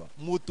 mpendwa,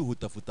 mtu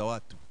hutafuta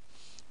watu,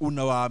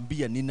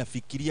 unawaambia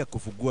ninafikiria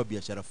kufungua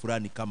biashara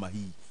fulani kama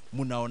hii,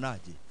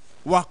 mnaonaje?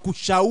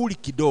 Wakushauri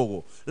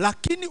kidogo.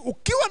 Lakini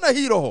ukiwa na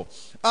hii roho,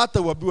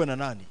 hata uambiwe na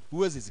nani,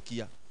 huwezi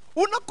sikia.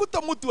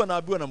 Unakuta mtu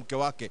anaambiwa na mke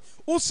wake,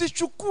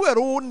 usichukue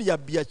loan ya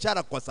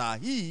biashara kwa saa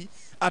hii,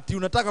 ati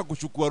unataka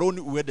kuchukua loan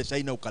uende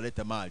China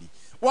ukalete mali.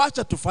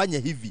 Wacha tufanye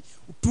hivi,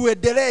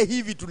 tuendelee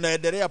hivi,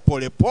 tunaendelea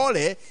pole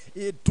pole,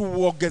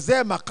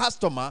 tuongezee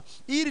customer,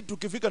 ili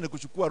tukifika ni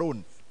kuchukua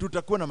loan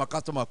tutakuwa na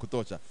customer wa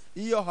kutosha.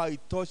 Hiyo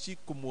haitoshi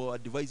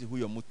kumadvise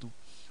huyo mtu.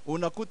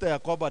 Unakuta ya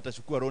kwamba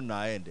atachukua loan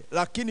na aende,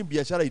 lakini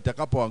biashara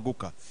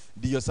itakapoanguka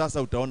ndio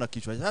sasa utaona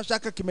kichwa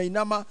shaka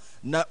kimeinama,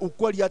 na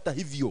ukweli hata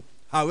hivyo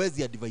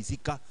hawezi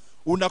advisika.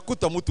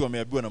 Unakuta mtu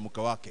ameambiwa na mke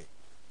wake,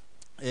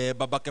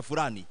 babake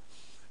fulani,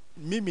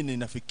 mimi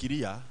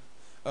ninafikiria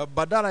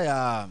badala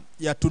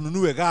ya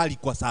tununue gari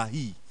kwa saa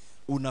hii,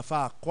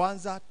 unafaa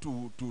kwanza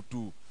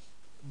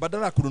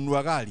badala ya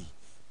kununua gari,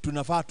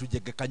 tunafaa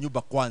tujenge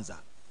kanyumba kwanza.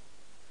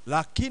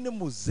 Lakini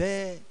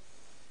mzee,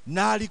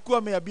 na alikuwa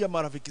ameambia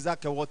marafiki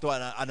zake wote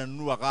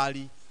ananunua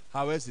gari,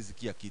 hawezi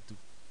sikia kitu.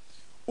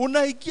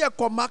 Unaingia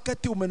kwa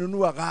market,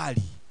 umenunua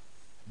gari,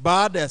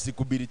 baada ya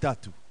siku 2-3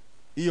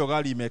 hiyo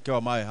gari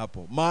imewekewa mawe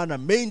hapo, maana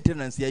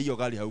maintenance ya hiyo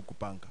gari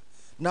haukupanga.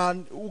 Na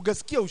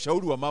ungesikia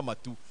ushauri wa mama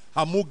tu,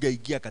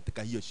 hamungeingia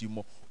katika hiyo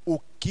shimo.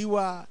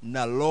 Ukiwa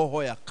na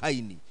roho ya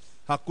Kaini,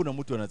 hakuna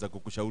mtu anaweza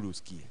kukushauri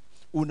usikie.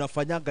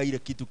 Unafanyanga ile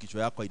kitu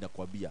kichwa yako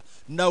inakwambia,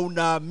 na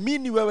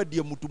unaamini wewe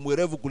ndiye mtu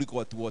mwerevu kuliko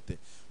watu wote.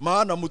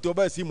 Maana mtu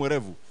ambaye si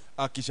mwerevu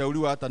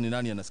akishauriwa hata ni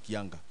nani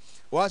anasikianga.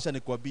 Washa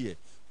nikwambie,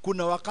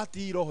 kuna wakati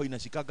hii roho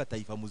inashikaga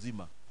taifa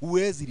mzima.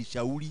 Huwezi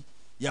lishauri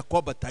ya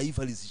kwamba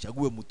taifa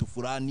lisichague mtu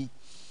fulani,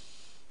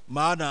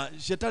 maana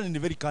shetani ni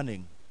very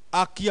cunning.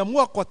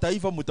 Akiamua kwa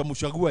taifa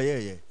mtamchagua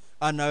yeye,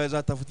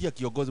 anaweza tafutia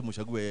kiongozi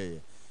mchague yeye.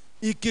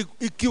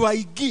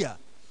 Ikiwaingia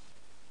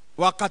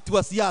wakati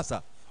wa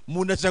siasa,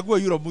 mnachagua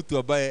yule mtu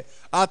ambaye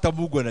hata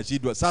Mungu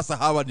anashindwa. Sasa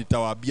hawa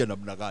nitawaambia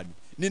namna gani?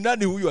 Ni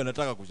nani huyu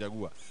anataka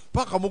kuchagua?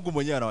 Paka Mungu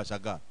mwenyewe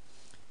anawashangaa.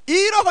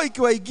 Hii roho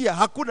ikiwaingia,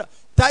 hakuna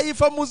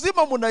taifa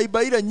mzima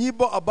mnaiba ile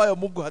nyimbo ambayo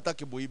Mungu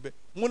hataki muibe.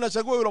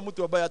 Mnachagua yule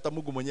mtu ambaye hata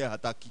Mungu mwenyewe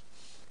hataki.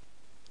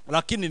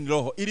 Lakini ni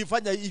roho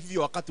ilifanya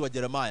hivyo wakati wa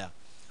Yeremia.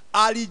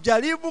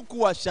 Alijaribu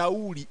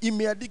kuwashauri,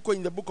 imeandikwa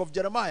in the book of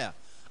Jeremiah.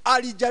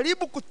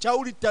 Alijaribu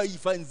kushauri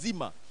taifa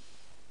nzima,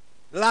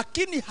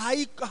 lakini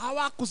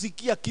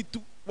hawakusikia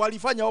kitu.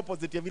 Walifanya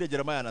opposite ya vile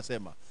Jeremiah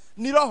anasema.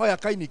 Ni roho ya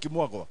Kaini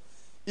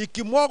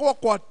ikimwagwa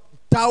kwa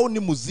tauni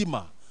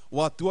mzima,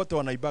 watu wote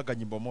wanaibaga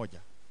nyimbo moja.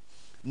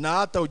 Na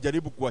hata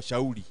ujaribu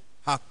kuwashauri,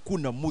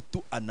 hakuna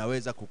mtu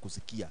anaweza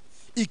kukusikia.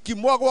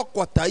 Ikimwagwa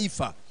kwa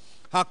taifa,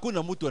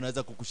 hakuna mtu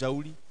anaweza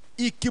kukushauri.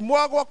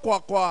 Ikimwagwa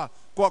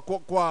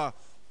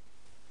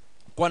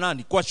kwa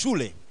nani? Kwa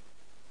shule.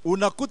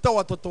 Unakuta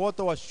watoto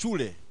wote wa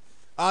shule,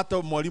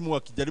 hata mwalimu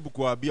akijaribu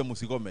kuwaambia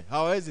msigome,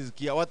 hawawezi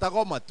sikia,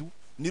 watagoma tu.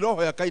 Ni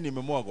roho ya Kaini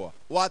imemwagwa,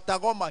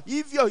 watagoma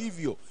hivyo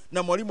hivyo,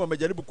 na mwalimu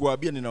amejaribu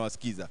kuwaambia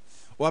ninawasikiza.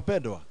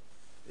 Wapendwa,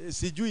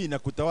 sijui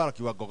inakutawala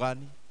kiwango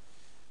gani.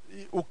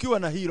 Ukiwa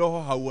na hii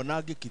roho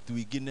hauonagi kitu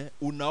kingine,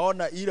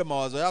 unaona ile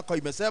mawazo yako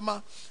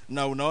imesema,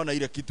 na unaona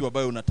ile kitu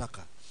ambayo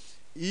unataka.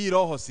 Hii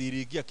roho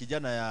sirigia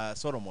kijana ya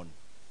Solomon.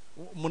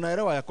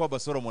 Mnaelewa ya kwamba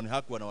Solomon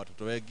hakuwa na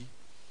watoto wengi.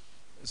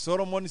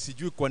 Solomon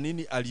sijui kwa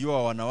nini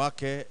alioa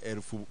wanawake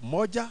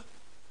 1000,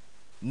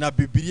 na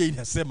Biblia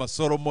inasema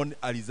Solomon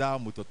alizaa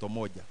mtoto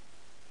mmoja.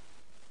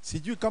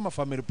 Sijui kama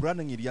family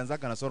planning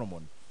ilianzaka na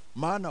Solomon,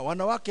 maana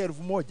wanawake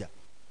 1000,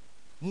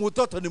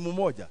 mtoto ni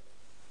mmoja.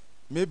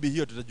 Maybe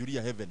hiyo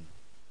tutajulia heaven.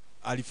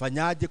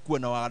 Alifanyaje kuwa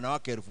na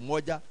wanawake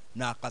 1000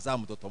 na akazaa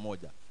mtoto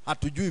mmoja?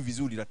 Hatujui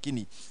vizuri,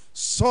 lakini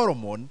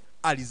Solomon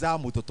alizaa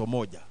mtoto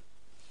mmoja,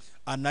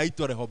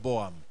 anaitwa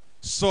Rehoboam.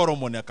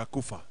 Solomon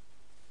akakufa.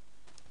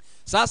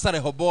 Sasa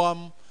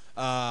Rehoboam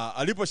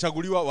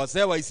aliposhaguliwa,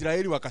 wazee wa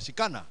Israeli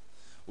wakashikana,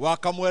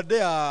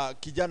 wakamwendea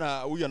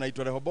kijana huyu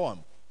anaitwa Rehoboam,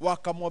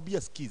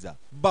 wakamwambia, sikiza,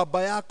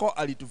 baba yako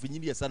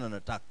alitufinyilia sana na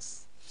tax.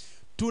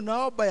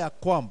 Tunaomba ya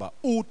kwamba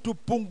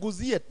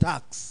utupunguzie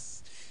tax.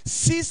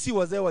 Sisi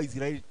wazee wa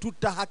Israeli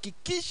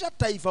tutahakikisha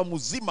taifa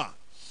mzima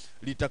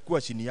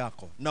litakuwa chini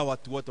yako na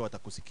watu wote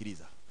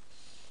watakusikiliza.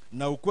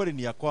 Na ukweli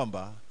ni ya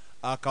kwamba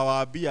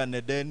akawaambia,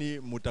 nedeni,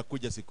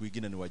 mtakuja siku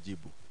nyingine ni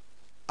wajibu.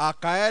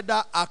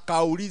 Akaenda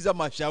akauliza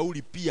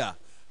mashauri pia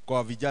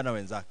kwa vijana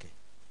wenzake.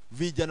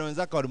 Vijana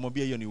wenzake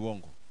walimwambia hiyo ni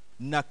uongo,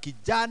 na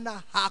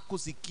kijana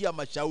hakusikia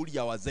mashauri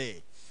ya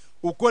wazee.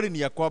 Ukweli ni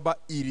ya kwamba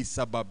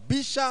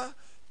ilisababisha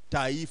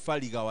taifa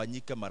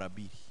ligawanyike mara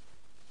mbili,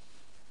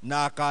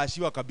 na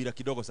akaashiwa kabila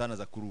kidogo sana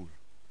za kururu.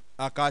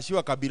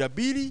 Akaashiwa kabila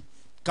 2,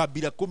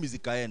 kabila 10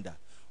 zikaenda.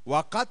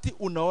 Wakati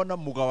unaona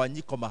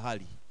mgawanyiko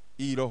mahali,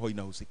 hii roho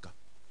inahusika.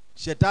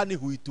 Shetani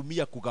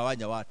huitumia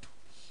kugawanya watu,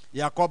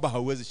 ya kwamba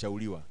hauwezi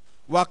shauriwa.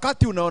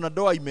 Wakati unaona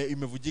doa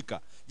imevujika,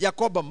 ya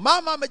kwamba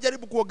mama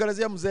amejaribu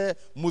kuongelezea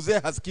mzee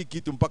hasikii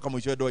kitu, mpaka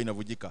mwisho doa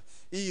inavujika,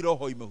 hii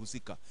roho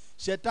imehusika.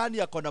 Shetani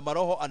yako na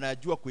maroho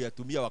anayajua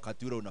kuyatumia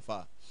wakati ule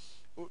unafaa.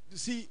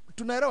 Si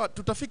tunaelewa?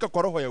 Tutafika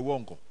kwa roho ya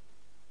uongo.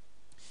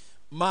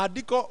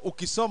 Maandiko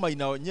ukisoma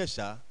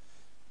inaonyesha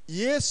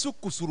Yesu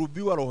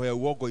kusurubiwa, roho ya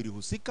uongo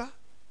ilihusika.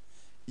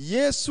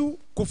 Yesu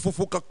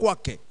kufufuka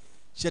kwake,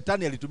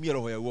 shetani alitumia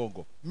roho ya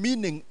uongo,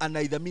 meaning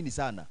anaidhamini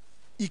sana.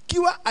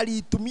 Ikiwa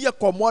aliitumia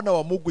kwa mwana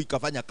wa Mungu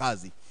ikafanya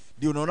kazi,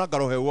 ndio unaona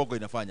roho ya uongo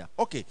inafanya.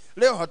 Okay,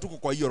 leo hatuko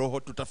kwa hiyo roho,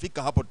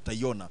 tutafika hapo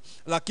tutaiona.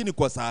 Lakini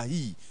kwa saa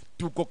hii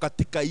tuko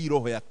katika hii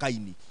roho ya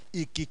Kaini.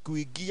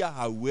 Ikikuingia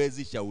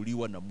hauwezi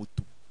shauriwa na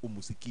mtu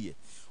umusikie.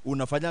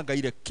 Unafanyanga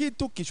ile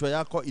kitu kichwa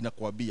yako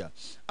inakuambia.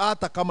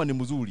 Hata kama ni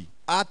mzuri,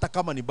 hata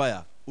kama ni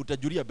baya,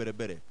 utajulia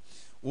berebere.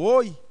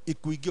 Woi,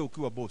 ikuingia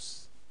ukiwa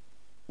boss,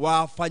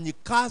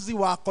 wafanyikazi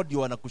wako ndio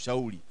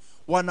wanakushauri.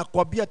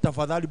 Wanakuambia,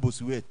 tafadhali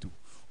bosi wetu,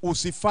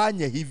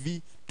 usifanye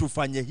hivi,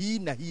 tufanye hii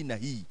na hii na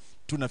hii.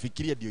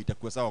 Tunafikiria ndio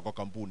itakuwa sawa kwa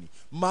kampuni,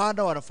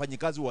 maana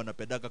wanafanyikazi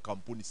wanapendaka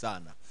kampuni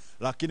sana.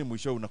 Lakini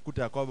mwisho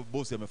unakuta ya kwamba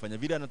bosi amefanya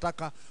vile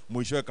anataka,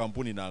 mwisho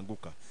kampuni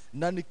inaanguka.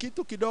 Na ni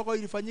kitu kidogo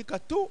ilifanyika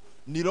tu,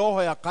 ni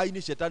roho ya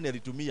Kaini shetani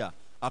alitumia,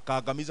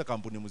 akaangamiza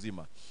kampuni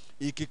mzima.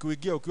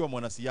 Ikikuingia ukiwa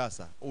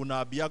mwanasiasa,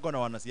 unaambiago na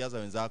wanasiasa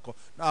wenzako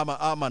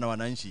ama na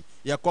wananchi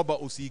ya kwamba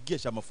usiingie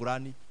chama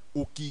fulani,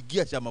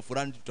 ukiingia chama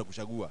fulani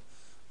tutakuchagua.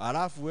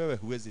 Alafu wewe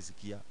huwezi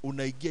sikia,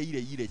 unaingia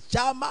ile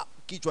chama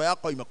kichwa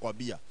yako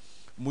imekwambia.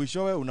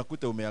 Mwishowe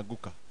unakuta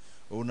umeanguka.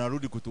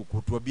 Unarudi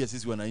kutuambia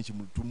sisi wananchi,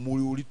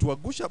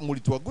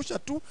 mulituagusha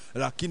tu,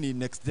 lakini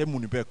next time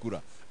unipe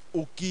kura.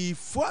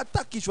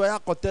 Ukifuata kichwa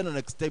yako tena,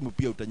 next time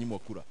pia utanyimwa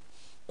kura.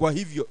 Kwa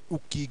hivyo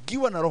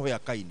ukiigiwa na roho ya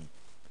Kaini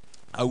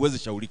hauwezi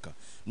shaurika.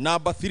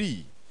 Number 3,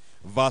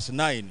 verse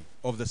 9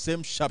 of the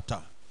same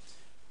chapter.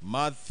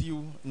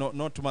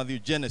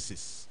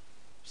 Genesis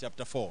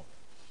chapter 4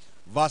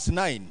 verse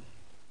 9.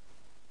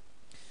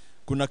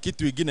 Kuna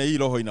kitu kingine hii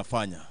roho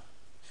inafanya.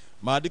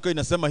 Maandiko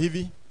inasema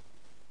hivi,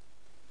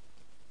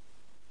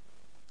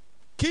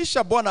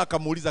 kisha Bwana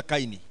akamuuliza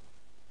Kaini,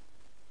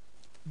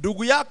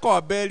 ndugu yako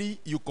Abeli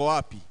yuko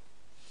wapi?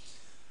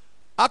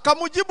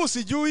 Akamjibu,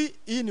 sijui.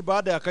 Hii ni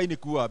baada ya Kaini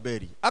kuua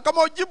Abeli.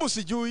 Akamjibu,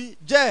 sijui.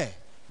 Je,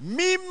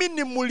 mimi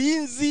ni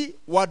mlinzi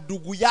wa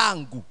ndugu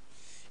yangu?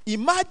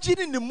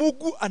 Imagine ni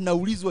Mungu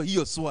anaulizwa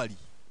hiyo swali.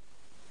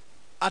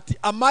 Ati,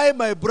 am I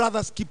my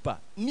brother's keeper?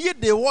 Niye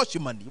the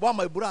watchman wa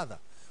my brother.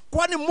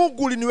 Kwani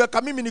Mungu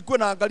uliniweka mimi nikuwe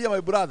naangalia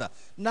my brother?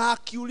 Na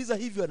akiuliza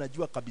hivyo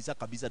anajua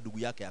kabisa ndugu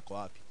yake yako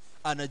wapi.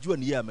 Anajua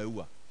ni yeye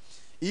ameua.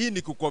 Hii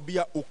ni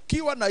kukwambia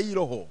ukiwa na hii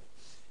roho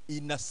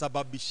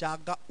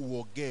inasababishaga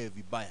uogee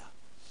vibaya.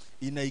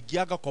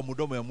 Inaigiaga kwa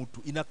mdomo ya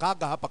mtu,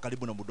 inakaaga hapa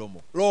karibu na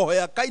mdomo. Roho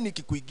ya Kaini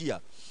kikuingia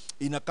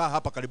inakaa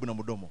hapa karibu na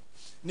mdomo.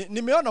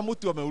 Nimeona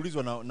mtu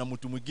ameulizwa na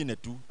mtu mwingine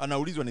tu,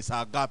 anaulizwa ni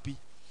saa ngapi?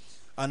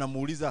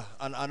 Anamuuliza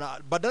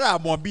badala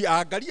amwambie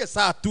aangalie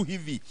saa tu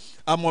hivi,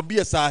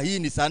 amwambie saa hii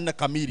ni saa 4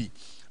 kamili.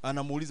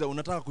 Anamuuliza,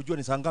 unataka kujua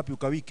ni saa ngapi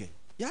ukawike?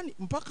 Yani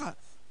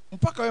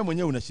mpaka wewe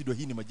mwenyewe unashindwa,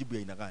 hii ni majibu ya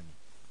aina gani?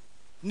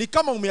 Ni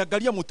kama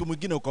umeangalia mtu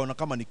mwingine ukaona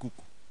kama ni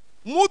kuku.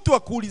 Mtu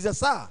akuuliza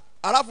saa,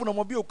 alafu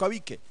unamwambia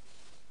ukawike.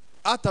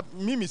 Hata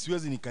mimi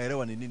siwezi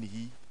nikaelewa ni nini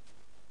hii.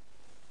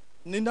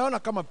 Ninaona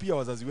kama pia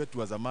wazazi wetu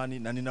wa zamani,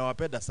 na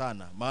ninawapenda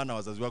sana, maana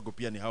wazazi wangu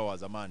pia ni hawa wa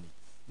zamani,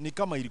 ni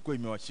kama ilikuwa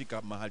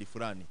imewashika mahali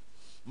fulani.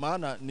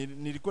 Maana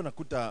nilikuwa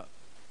nakuta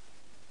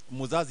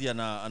mzazi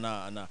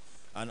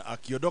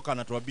akiondoka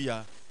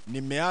anatuambia,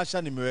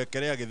 nimeasha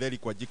nimewekelea githeri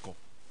kwa jiko,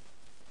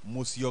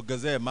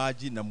 musiongezee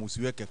maji na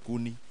musiweke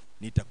kuni,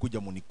 nitakuja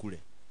munikule.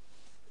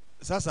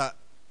 Sasa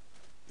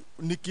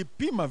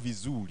nikipima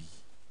vizuri,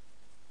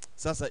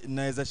 sasa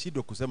naweza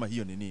shindwa kusema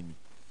hiyo ni nini.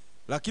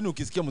 Lakini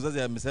ukisikia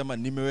mzazi amesema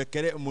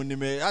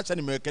nimeacha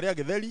nimewekelea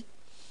githeri,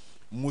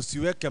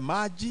 musiweke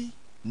maji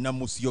na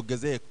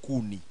musiongezee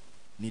kuni,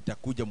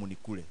 nitakuja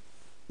munikule,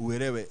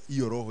 uelewe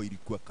hiyo roho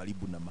ilikuwa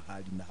karibu na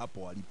mahali na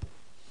hapo walipo.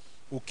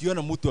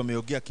 Ukiona mtu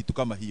ameongea kitu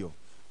kama hiyo,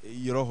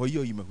 hiyo roho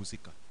hiyo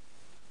imehusika.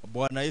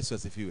 Bwana Yesu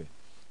asifiwe.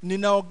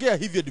 Ninaongea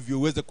hivyo ndivyo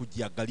uweze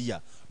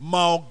kujiangalia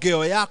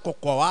maongeo yako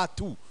kwa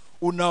watu.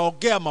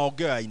 Unaongea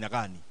maongeo ya aina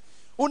gani?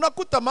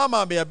 Unakuta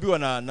mama ameambiwa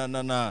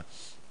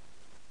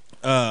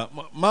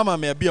mama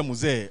ameambia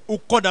mzee,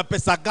 uko na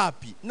pesa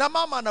ngapi? Na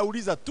mama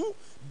anauliza tu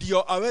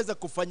ndio aweze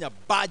kufanya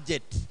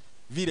budget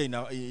vile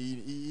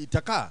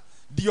itakaa,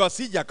 ndio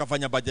asije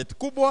akafanya budget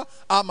kubwa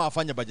ama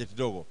afanye budget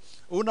dogo.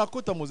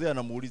 Unakuta mzee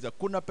anamuuliza,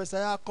 kuna pesa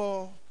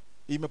yako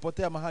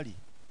imepotea mahali,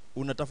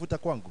 unatafuta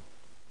kwangu?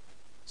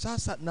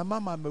 Sasa na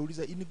mama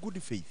ameuliza in good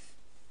faith,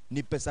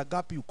 ni pesa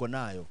ngapi uko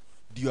nayo,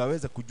 ndio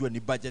aweze kujua ni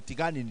budget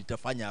gani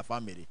nitafanya ya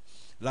family.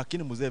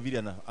 Lakini mzee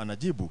vile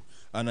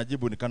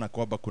anajibu ni kana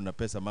kwamba kuna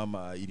pesa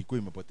mama ilikuwa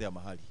imepotea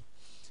mahali.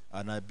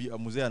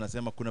 Mzee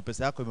anasema, kuna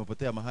pesa yako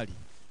imepotea mahali,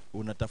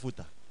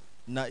 unatafuta.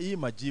 Na hii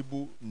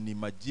majibu ni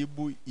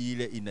majibu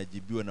ile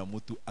inajibiwa na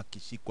mtu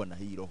akishikwa na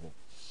hii roho.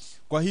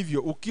 Kwa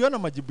hivyo ukiona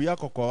majibu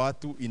yako kwa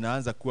watu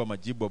inaanza kuwa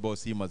majibu ambayo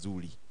si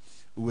mazuri,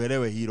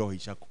 uelewe hii roho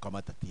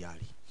ishakukamata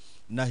tayari.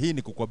 Na hii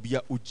ni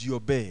kukwambia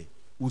ujiobee,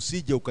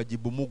 usije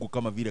ukajibu Mungu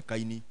kama vile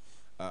Kaini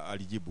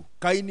alijibu.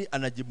 Kaini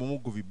anajibu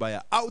Mungu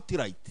vibaya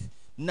outright,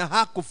 na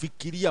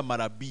hakufikiria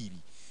mara mbili.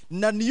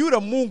 Na ni yule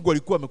Mungu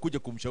alikuwa amekuja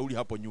kumshauri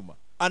hapo nyuma,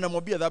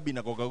 anamwambia dhambi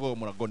inagogagoga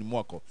mlangoni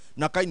mwako,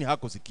 na Kaini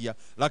hakusikia.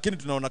 Lakini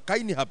tunaona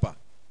Kaini hapa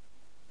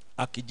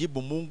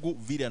akijibu Mungu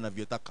vile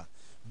anavyotaka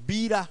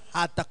bila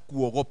hata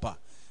kuogopa.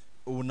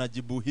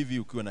 Unajibu hivi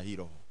ukiwa na hii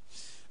roho.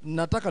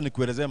 Nataka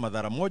nikuelezee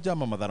madhara moja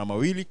ama madhara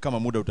mawili kama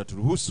muda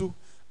utaturuhusu,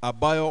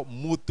 ambayo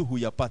mtu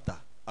huyapata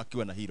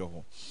akiwa na hii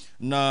roho.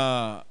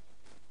 Na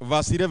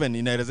verse 11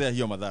 inaelezea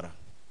hiyo madhara.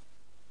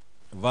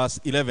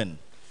 Verse 11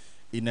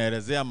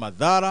 inaelezea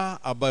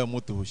madhara ambayo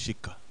mtu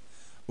hushika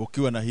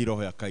ukiwa na hii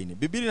roho ya Kaini.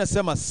 Biblia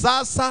inasema,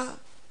 sasa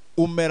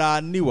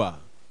umelaaniwa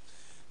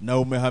na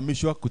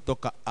umehamishwa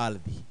kutoka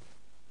ardhi.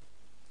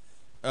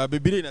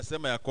 Biblia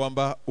inasema ya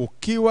kwamba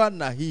ukiwa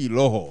na hii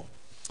roho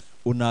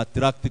una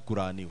attract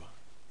kulaaniwa.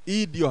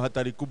 Hii ndio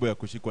hatari kubwa ya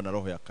kushikwa na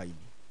roho ya Kaini,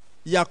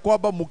 ya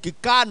kwamba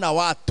mkikaa na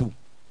watu,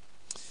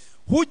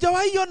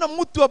 hujawahi ona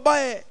mtu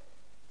ambaye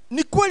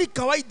ni kweli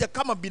kawaida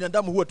kama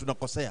binadamu huwa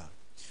tunakosea.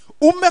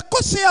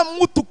 Umekosea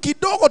mtu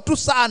kidogo tu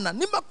sana,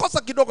 ni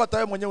makosa kidogo, hata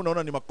wewe mwenyewe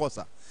unaona ni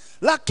makosa.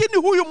 Lakini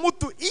huyu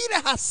mtu ile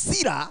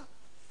hasira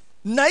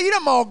na ile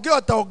maongeo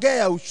ataongea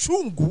ya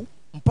ushungu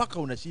mpaka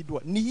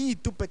unashindwa ni hii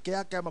tu peke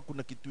yake ama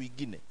kuna kitu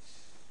kingine.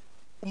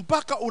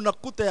 Mpaka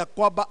unakuta ya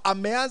kwamba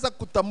ameanza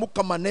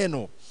kutamka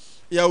maneno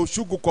ya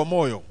ushungu kwa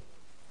moyo,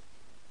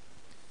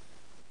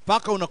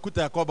 mpaka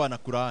unakuta ya kwamba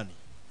anakulaani.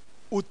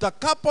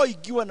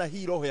 Utakapoigiwa na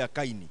hii roho ya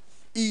Kaini,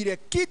 ile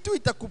kitu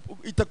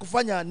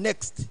itakufanya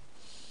next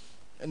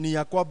ni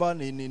ya kwamba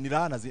ni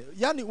laana.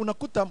 Yani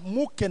unakuta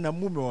mke na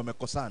mume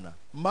wamekosana,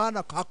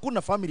 maana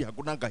hakuna family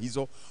hakunanga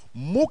hizo.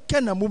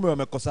 Mke na mume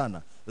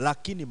wamekosana,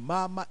 lakini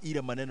mama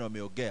ile maneno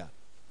ameongea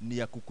ni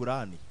ya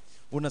kukulaani.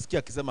 Unasikia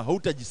akisema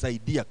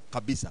hautajisaidia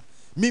kabisa,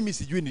 mimi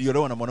sijui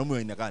niliolewa na mwanamume wa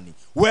aina gani,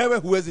 wewe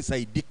huwezi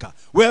saidika,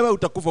 wewe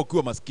utakufa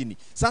ukiwa maskini.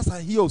 Sasa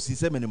hiyo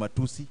usiseme ni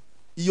matusi,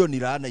 Hiyo ni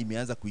laana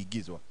imeanza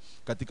kuigizwa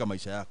katika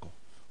maisha yako.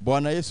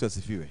 Bwana Yesu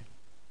asifiwe.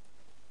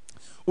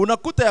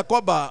 Unakuta ya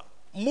kwamba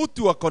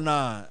mtu wako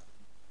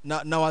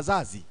na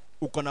wazazi,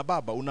 uko na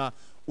baba,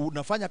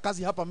 unafanya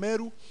kazi hapa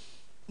Meru,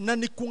 na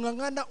ni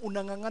kungangana,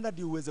 unangangana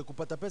ndio uweze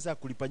kupata pesa ya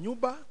kulipa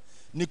nyumba,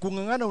 ni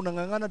kungangana,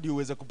 unangangana ndio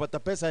uweze kupata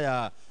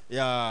pesa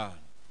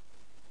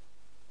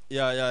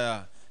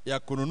ya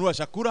kununua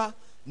chakula,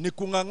 ni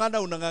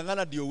kungangana,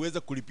 unangangana ndio uweze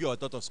kulipia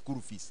watoto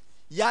school fees.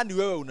 Yani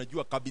wewe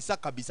unajua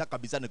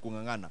kabisa ni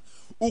kungangana.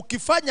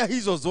 Ukifanya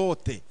hizo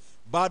zote,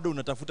 bado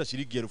unatafuta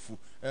shilingi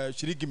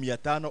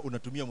 500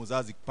 unatumia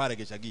mzazi pale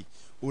Geshagi,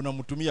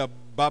 unamtumia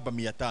baba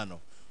 500,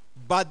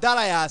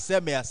 badala ya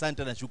aseme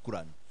asante na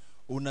shukrani,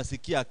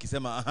 unasikia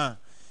akisema aha,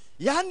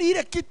 yani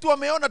ile kitu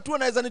ameona tu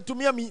anaweza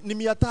nitumia ni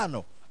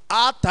 500,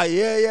 hata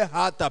yeye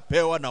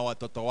hatapewa na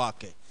watoto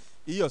wake.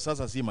 Hiyo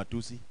sasa si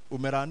matusi,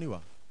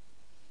 umelaaniwa.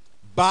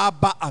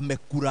 Baba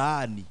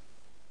amekulaani,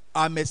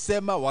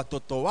 amesema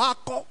watoto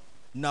wako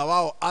na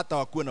wao hata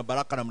wakuwe na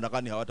baraka namna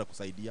gani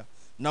hawatakusaidia,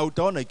 na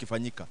utaona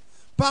ikifanyika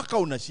paka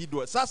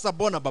unashindwa. Sasa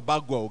bona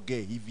babagu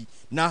aongee hivi,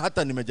 na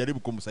hata nimejaribu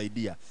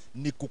kumsaidia,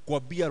 ni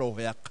kukwambia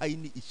roho ya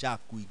Kaini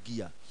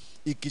ishakuingia.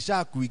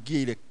 Ikishakuingia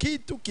ile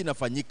kitu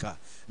kinafanyika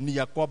ni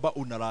ya kwamba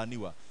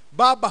unalaaniwa.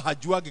 Baba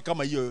hajuagi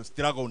kama hiyo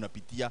struggle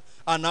unapitia,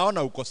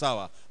 anaona uko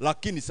sawa,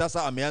 lakini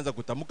sasa ameanza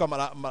kutamka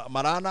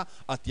marana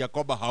ati ya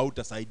kwamba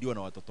hautasaidiwa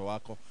na watoto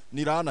wako.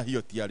 Ni laana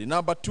hiyo tayari.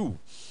 Number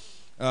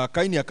 2,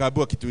 Kaini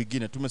akaambiwa kitu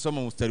kingine.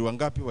 Tumesoma mstari wa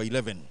ngapi? Wa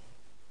 11.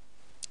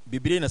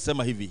 Biblia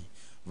inasema hivi,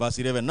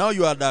 verse 11, now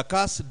you are the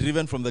curse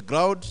driven from the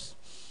ground,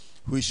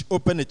 which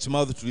open its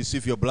mouth to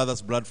receive your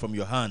brother's blood from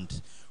your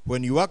hand.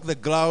 When you work the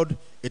ground,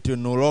 it will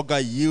no longer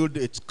yield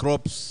its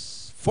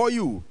crops for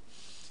you.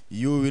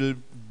 You will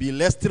be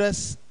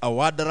restless, a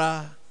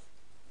wanderer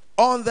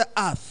on the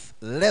earth,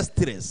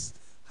 restless.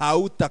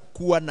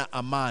 Hautakuwa na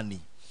amani.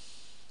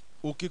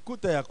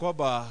 Ukikuta ya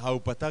kwamba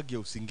haupatagi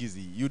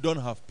usingizi, you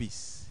don't have peace,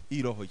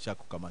 hii roho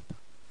ishakukamata.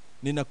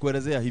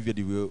 Ninakuelezea hivyo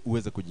ndivyo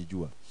uweze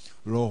kujijua.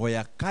 Roho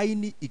ya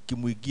Kaini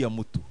ikimuingia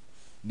mtu,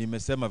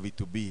 nimesema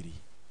vitu mbili,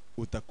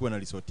 utakuwa na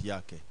resort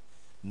yake.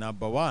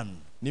 Number 1,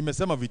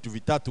 nimesema vitu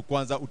vitatu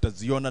kwanza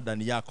utaziona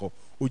ndani yako,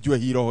 ujue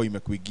hii roho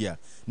imekuingia.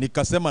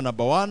 Nikasema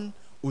number 1,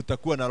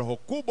 utakuwa na roho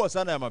kubwa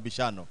sana ya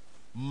mabishano,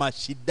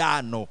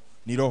 mashidano,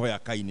 ni roho ya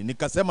Kaini.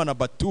 Nikasema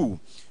number 2,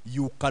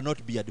 you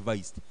cannot be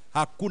advised.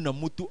 Hakuna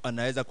mtu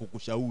anaweza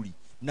kukushauri,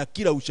 na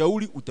kila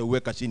ushauri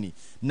utauweka chini.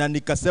 Na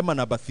nikasema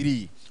number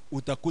 3,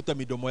 utakuta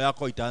midomo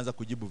yako itaanza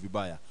kujibu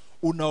vibaya,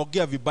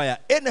 unaongea vibaya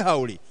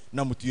anyhowly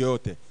na mtu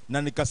yoyote.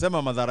 Na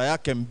nikasema madhara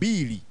yake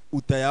 2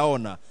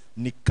 utayaona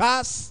ni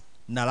curse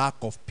na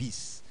lack of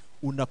peace.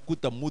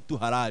 Unakuta mtu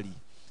halali,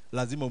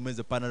 lazima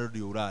umeze Panadol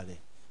ndio ulale.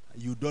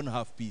 You don't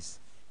have peace.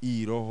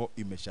 Hii roho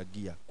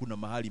imeshagia, kuna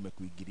mahali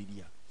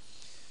imekuingililia.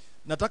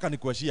 Nataka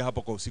nikuashia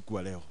hapo kwa usiku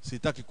wa leo,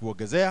 sitaki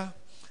kuongezea,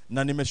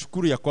 na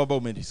nimeshukuru ya kwamba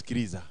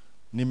umenisikiliza.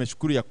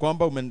 Nimeshukuru ya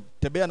kwamba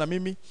umetembea na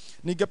mimi.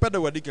 Ningependa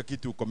uandike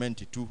kitu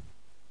comment tu,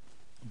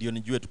 ndio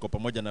nijue tuko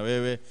pamoja na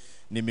wewe.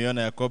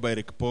 Nimeona ya kwamba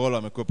Eric Paul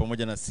amekuwa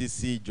pamoja na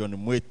sisi, John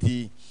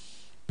Mweti,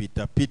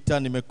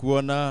 Peter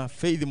nimekuona,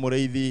 Faith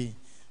Mureithi.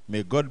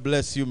 May God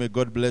bless you, may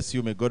God bless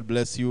you, may God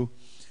bless you.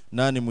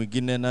 Nani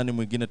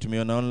mwingine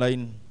tumeona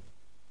online?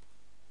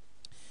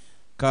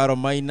 Karo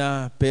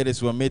Maina,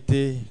 Peres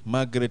Wamete,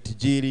 Margaret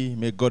Jiri,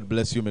 may God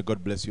bless you, may God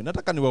bless you.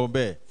 Nataka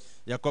niwaombee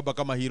ya kwamba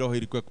kama hii roho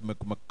ilikuwa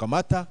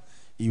kukamata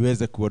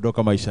iweze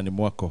kuondoka maishani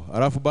mwako.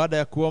 Alafu baada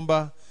ya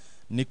kuomba,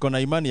 niko na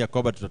imani ya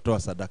kwamba tutatoa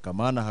sadaka,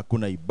 maana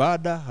hakuna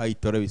ibada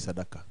haitolewi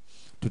sadaka.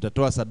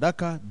 Tutatoa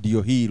sadaka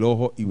ndio hii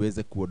roho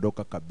iweze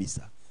kuondoka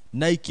kabisa.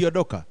 Na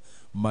ikiondoka,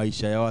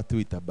 maisha ya watu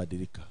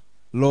itabadilika.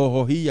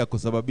 Roho hii ya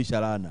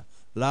kusababisha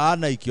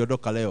laana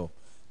ikiondoka leo,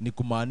 ni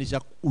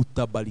kumaanisha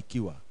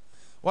utabarikiwa.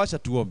 Wacha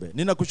tuombe.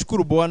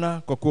 Ninakushukuru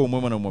Bwana kwa kuwa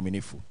mwema na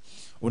mwaminifu.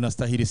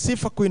 Unastahili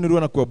sifa,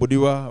 kuinuliwa na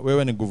kuabudiwa.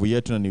 Wewe ni nguvu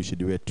yetu na ni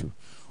ushindi wetu.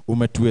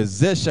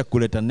 Umetuwezesha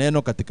kuleta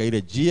neno katika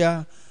ile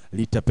njia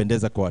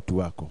litapendeza kwa watu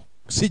wako.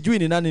 Sijui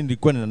ni nani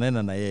nilikuwa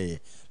ninanena na yeye,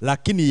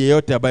 lakini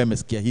yeyote ambaye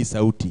amesikia hii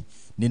sauti,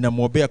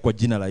 ninamwombea kwa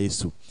jina la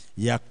Yesu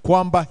ya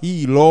kwamba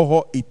hii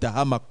roho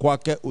itahama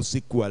kwake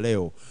usiku wa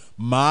leo,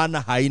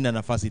 maana haina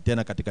nafasi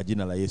tena katika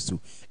jina la Yesu.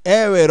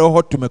 Ewe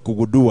roho,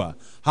 tumekugudua,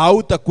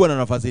 hautakuwa na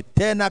nafasi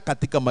tena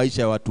katika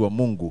maisha ya watu wa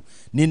Mungu.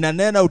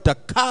 Ninanena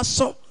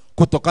utakaso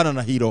kutokana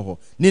na hii roho.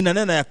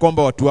 Ninanena ya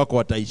kwamba watu wako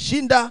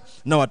wataishinda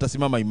na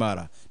watasimama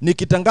imara.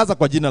 Nikitangaza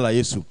kwa jina la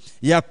Yesu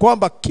ya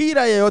kwamba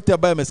kila yeyote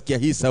ambaye amesikia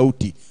hii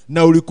sauti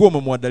na ulikuwa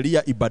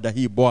umemwandalia ibada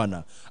hii,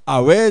 Bwana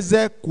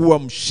aweze kuwa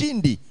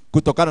mshindi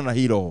kutokana na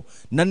hii roho.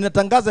 Na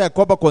ninatangaza ya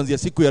kwamba kuanzia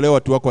siku ya leo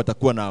watu wako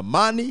watakuwa na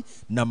amani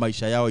na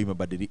maisha yao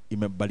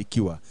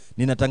imebarikiwa.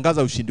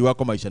 Ninatangaza ushindi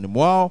wako maishani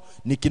mwao,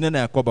 nikinena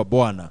ya kwamba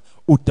Bwana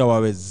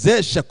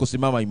utawawezesha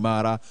kusimama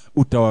imara,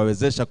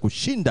 utawawezesha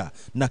kushinda,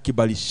 na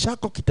kibali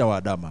chako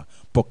kitawaandama.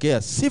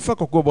 Pokea sifa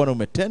kwa kuwa Bwana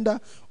umetenda,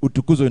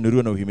 utukuzwe,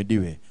 uinuliwe na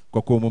uhimidiwe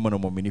kwa kuwa mwema na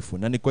mwaminifu.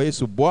 Na ni kwa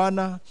Yesu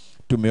Bwana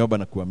tumeomba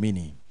na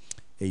kuamini.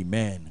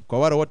 Amen. Kwa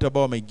wale wote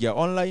ambao wameingia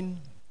online,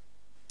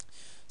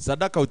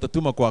 Sadaka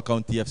utatuma kwa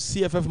akaunti ya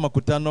CFF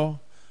Makutano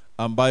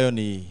ambayo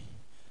ni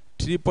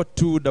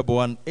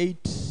 22218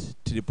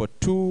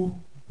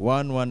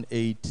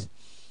 22218,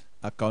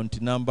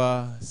 account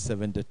number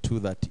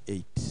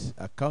 7238,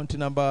 account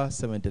number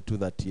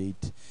 7238.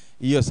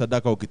 Hiyo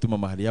sadaka ukituma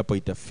mahali hapo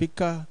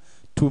itafika.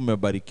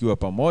 Tumebarikiwa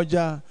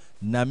pamoja,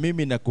 na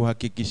mimi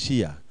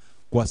nakuhakikishia,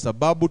 kwa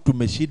sababu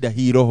tumeshida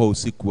hii roho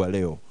usiku wa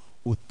leo,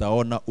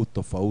 utaona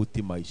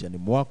utofauti maishani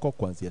mwako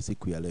kuanzia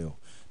siku ya leo,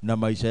 na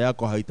maisha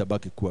yako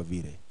haitabaki kuwa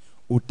vile.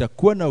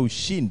 Utakuwa na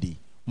ushindi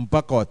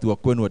mpaka watu wa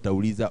kwenu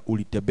watauliza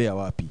ulitembea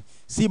wapi.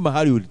 Si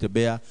mahali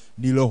ulitembea,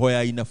 ni roho ya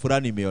aina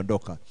fulani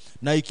imeondoka.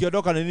 Na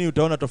ikiondoka ni nini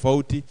utaona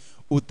tofauti?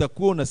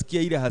 Utakuwa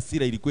unasikia ile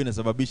hasira ilikuwa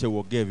inasababisha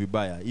uongee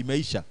vibaya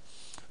imeisha.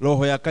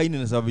 Roho ya Cain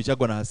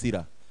inasababishwa na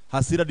hasira.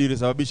 Hasira ndio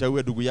ilisababisha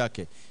uwe ndugu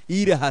yake.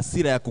 Ile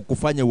hasira ya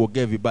kukufanya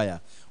uongee vibaya,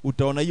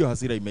 utaona hiyo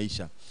hasira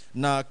imeisha.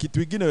 Na kitu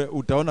kingine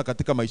utaona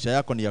katika maisha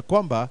yako ni ya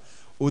kwamba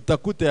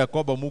utakuta ya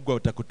kwamba Mungu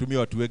atakutumia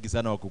watu wengi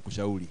sana wa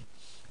kukushauri.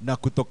 Na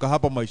kutoka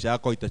hapa maisha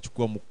yako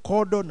itachukua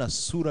mkondo na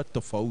sura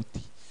tofauti.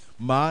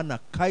 Maana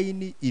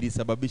Cain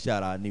ilisababisha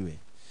alaaniwe,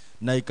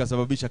 na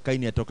ikasababisha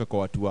Cain atoke kwa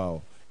watu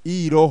wao.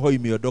 Hii roho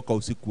imeondoka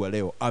usiku wa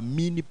leo.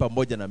 Amini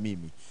pamoja na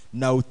mimi,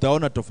 na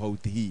utaona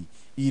tofauti hii.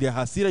 Ile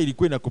hasira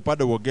ilikuwa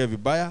inakupanda uongee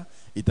vibaya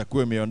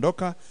itakuwa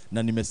imeondoka,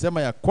 na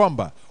nimesema ya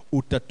kwamba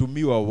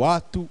utatumiwa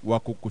watu wa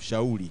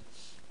kukushauri,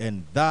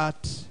 and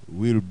that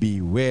will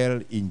be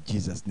well in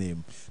Jesus name.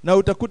 Na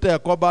utakuta ya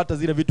kwamba hata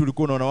zile vitu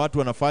ulikuwa unaona watu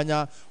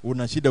wanafanya,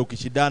 unashida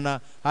ukishidana,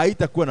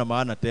 haitakuwa na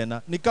maana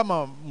tena. Ni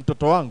kama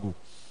mtoto wangu,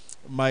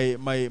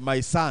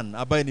 my son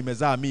ambaye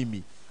nimezaa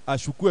mimi,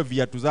 ashukue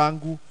viatu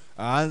zangu,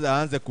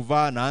 aanze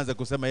kuvaa na aanze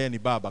kusema yeye ni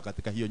baba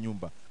katika hiyo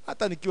nyumba.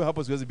 Hata nikiwa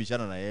hapo siwezi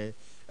bishana na yeye.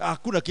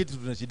 Hakuna kitu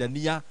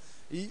tunashidania.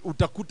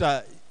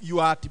 Utakuta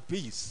you are at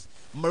peace.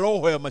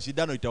 Roho ya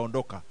mashidano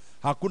itaondoka.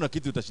 Hakuna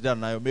kitu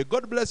utashidana nayo. May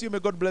God bless you, may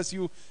God bless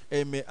you,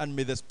 and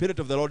may the Spirit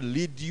of the Lord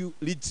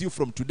leads you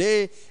from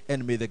today,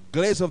 and may the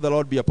grace of the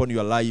Lord be upon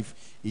your life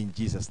in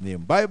Jesus name.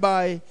 Bye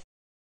bye.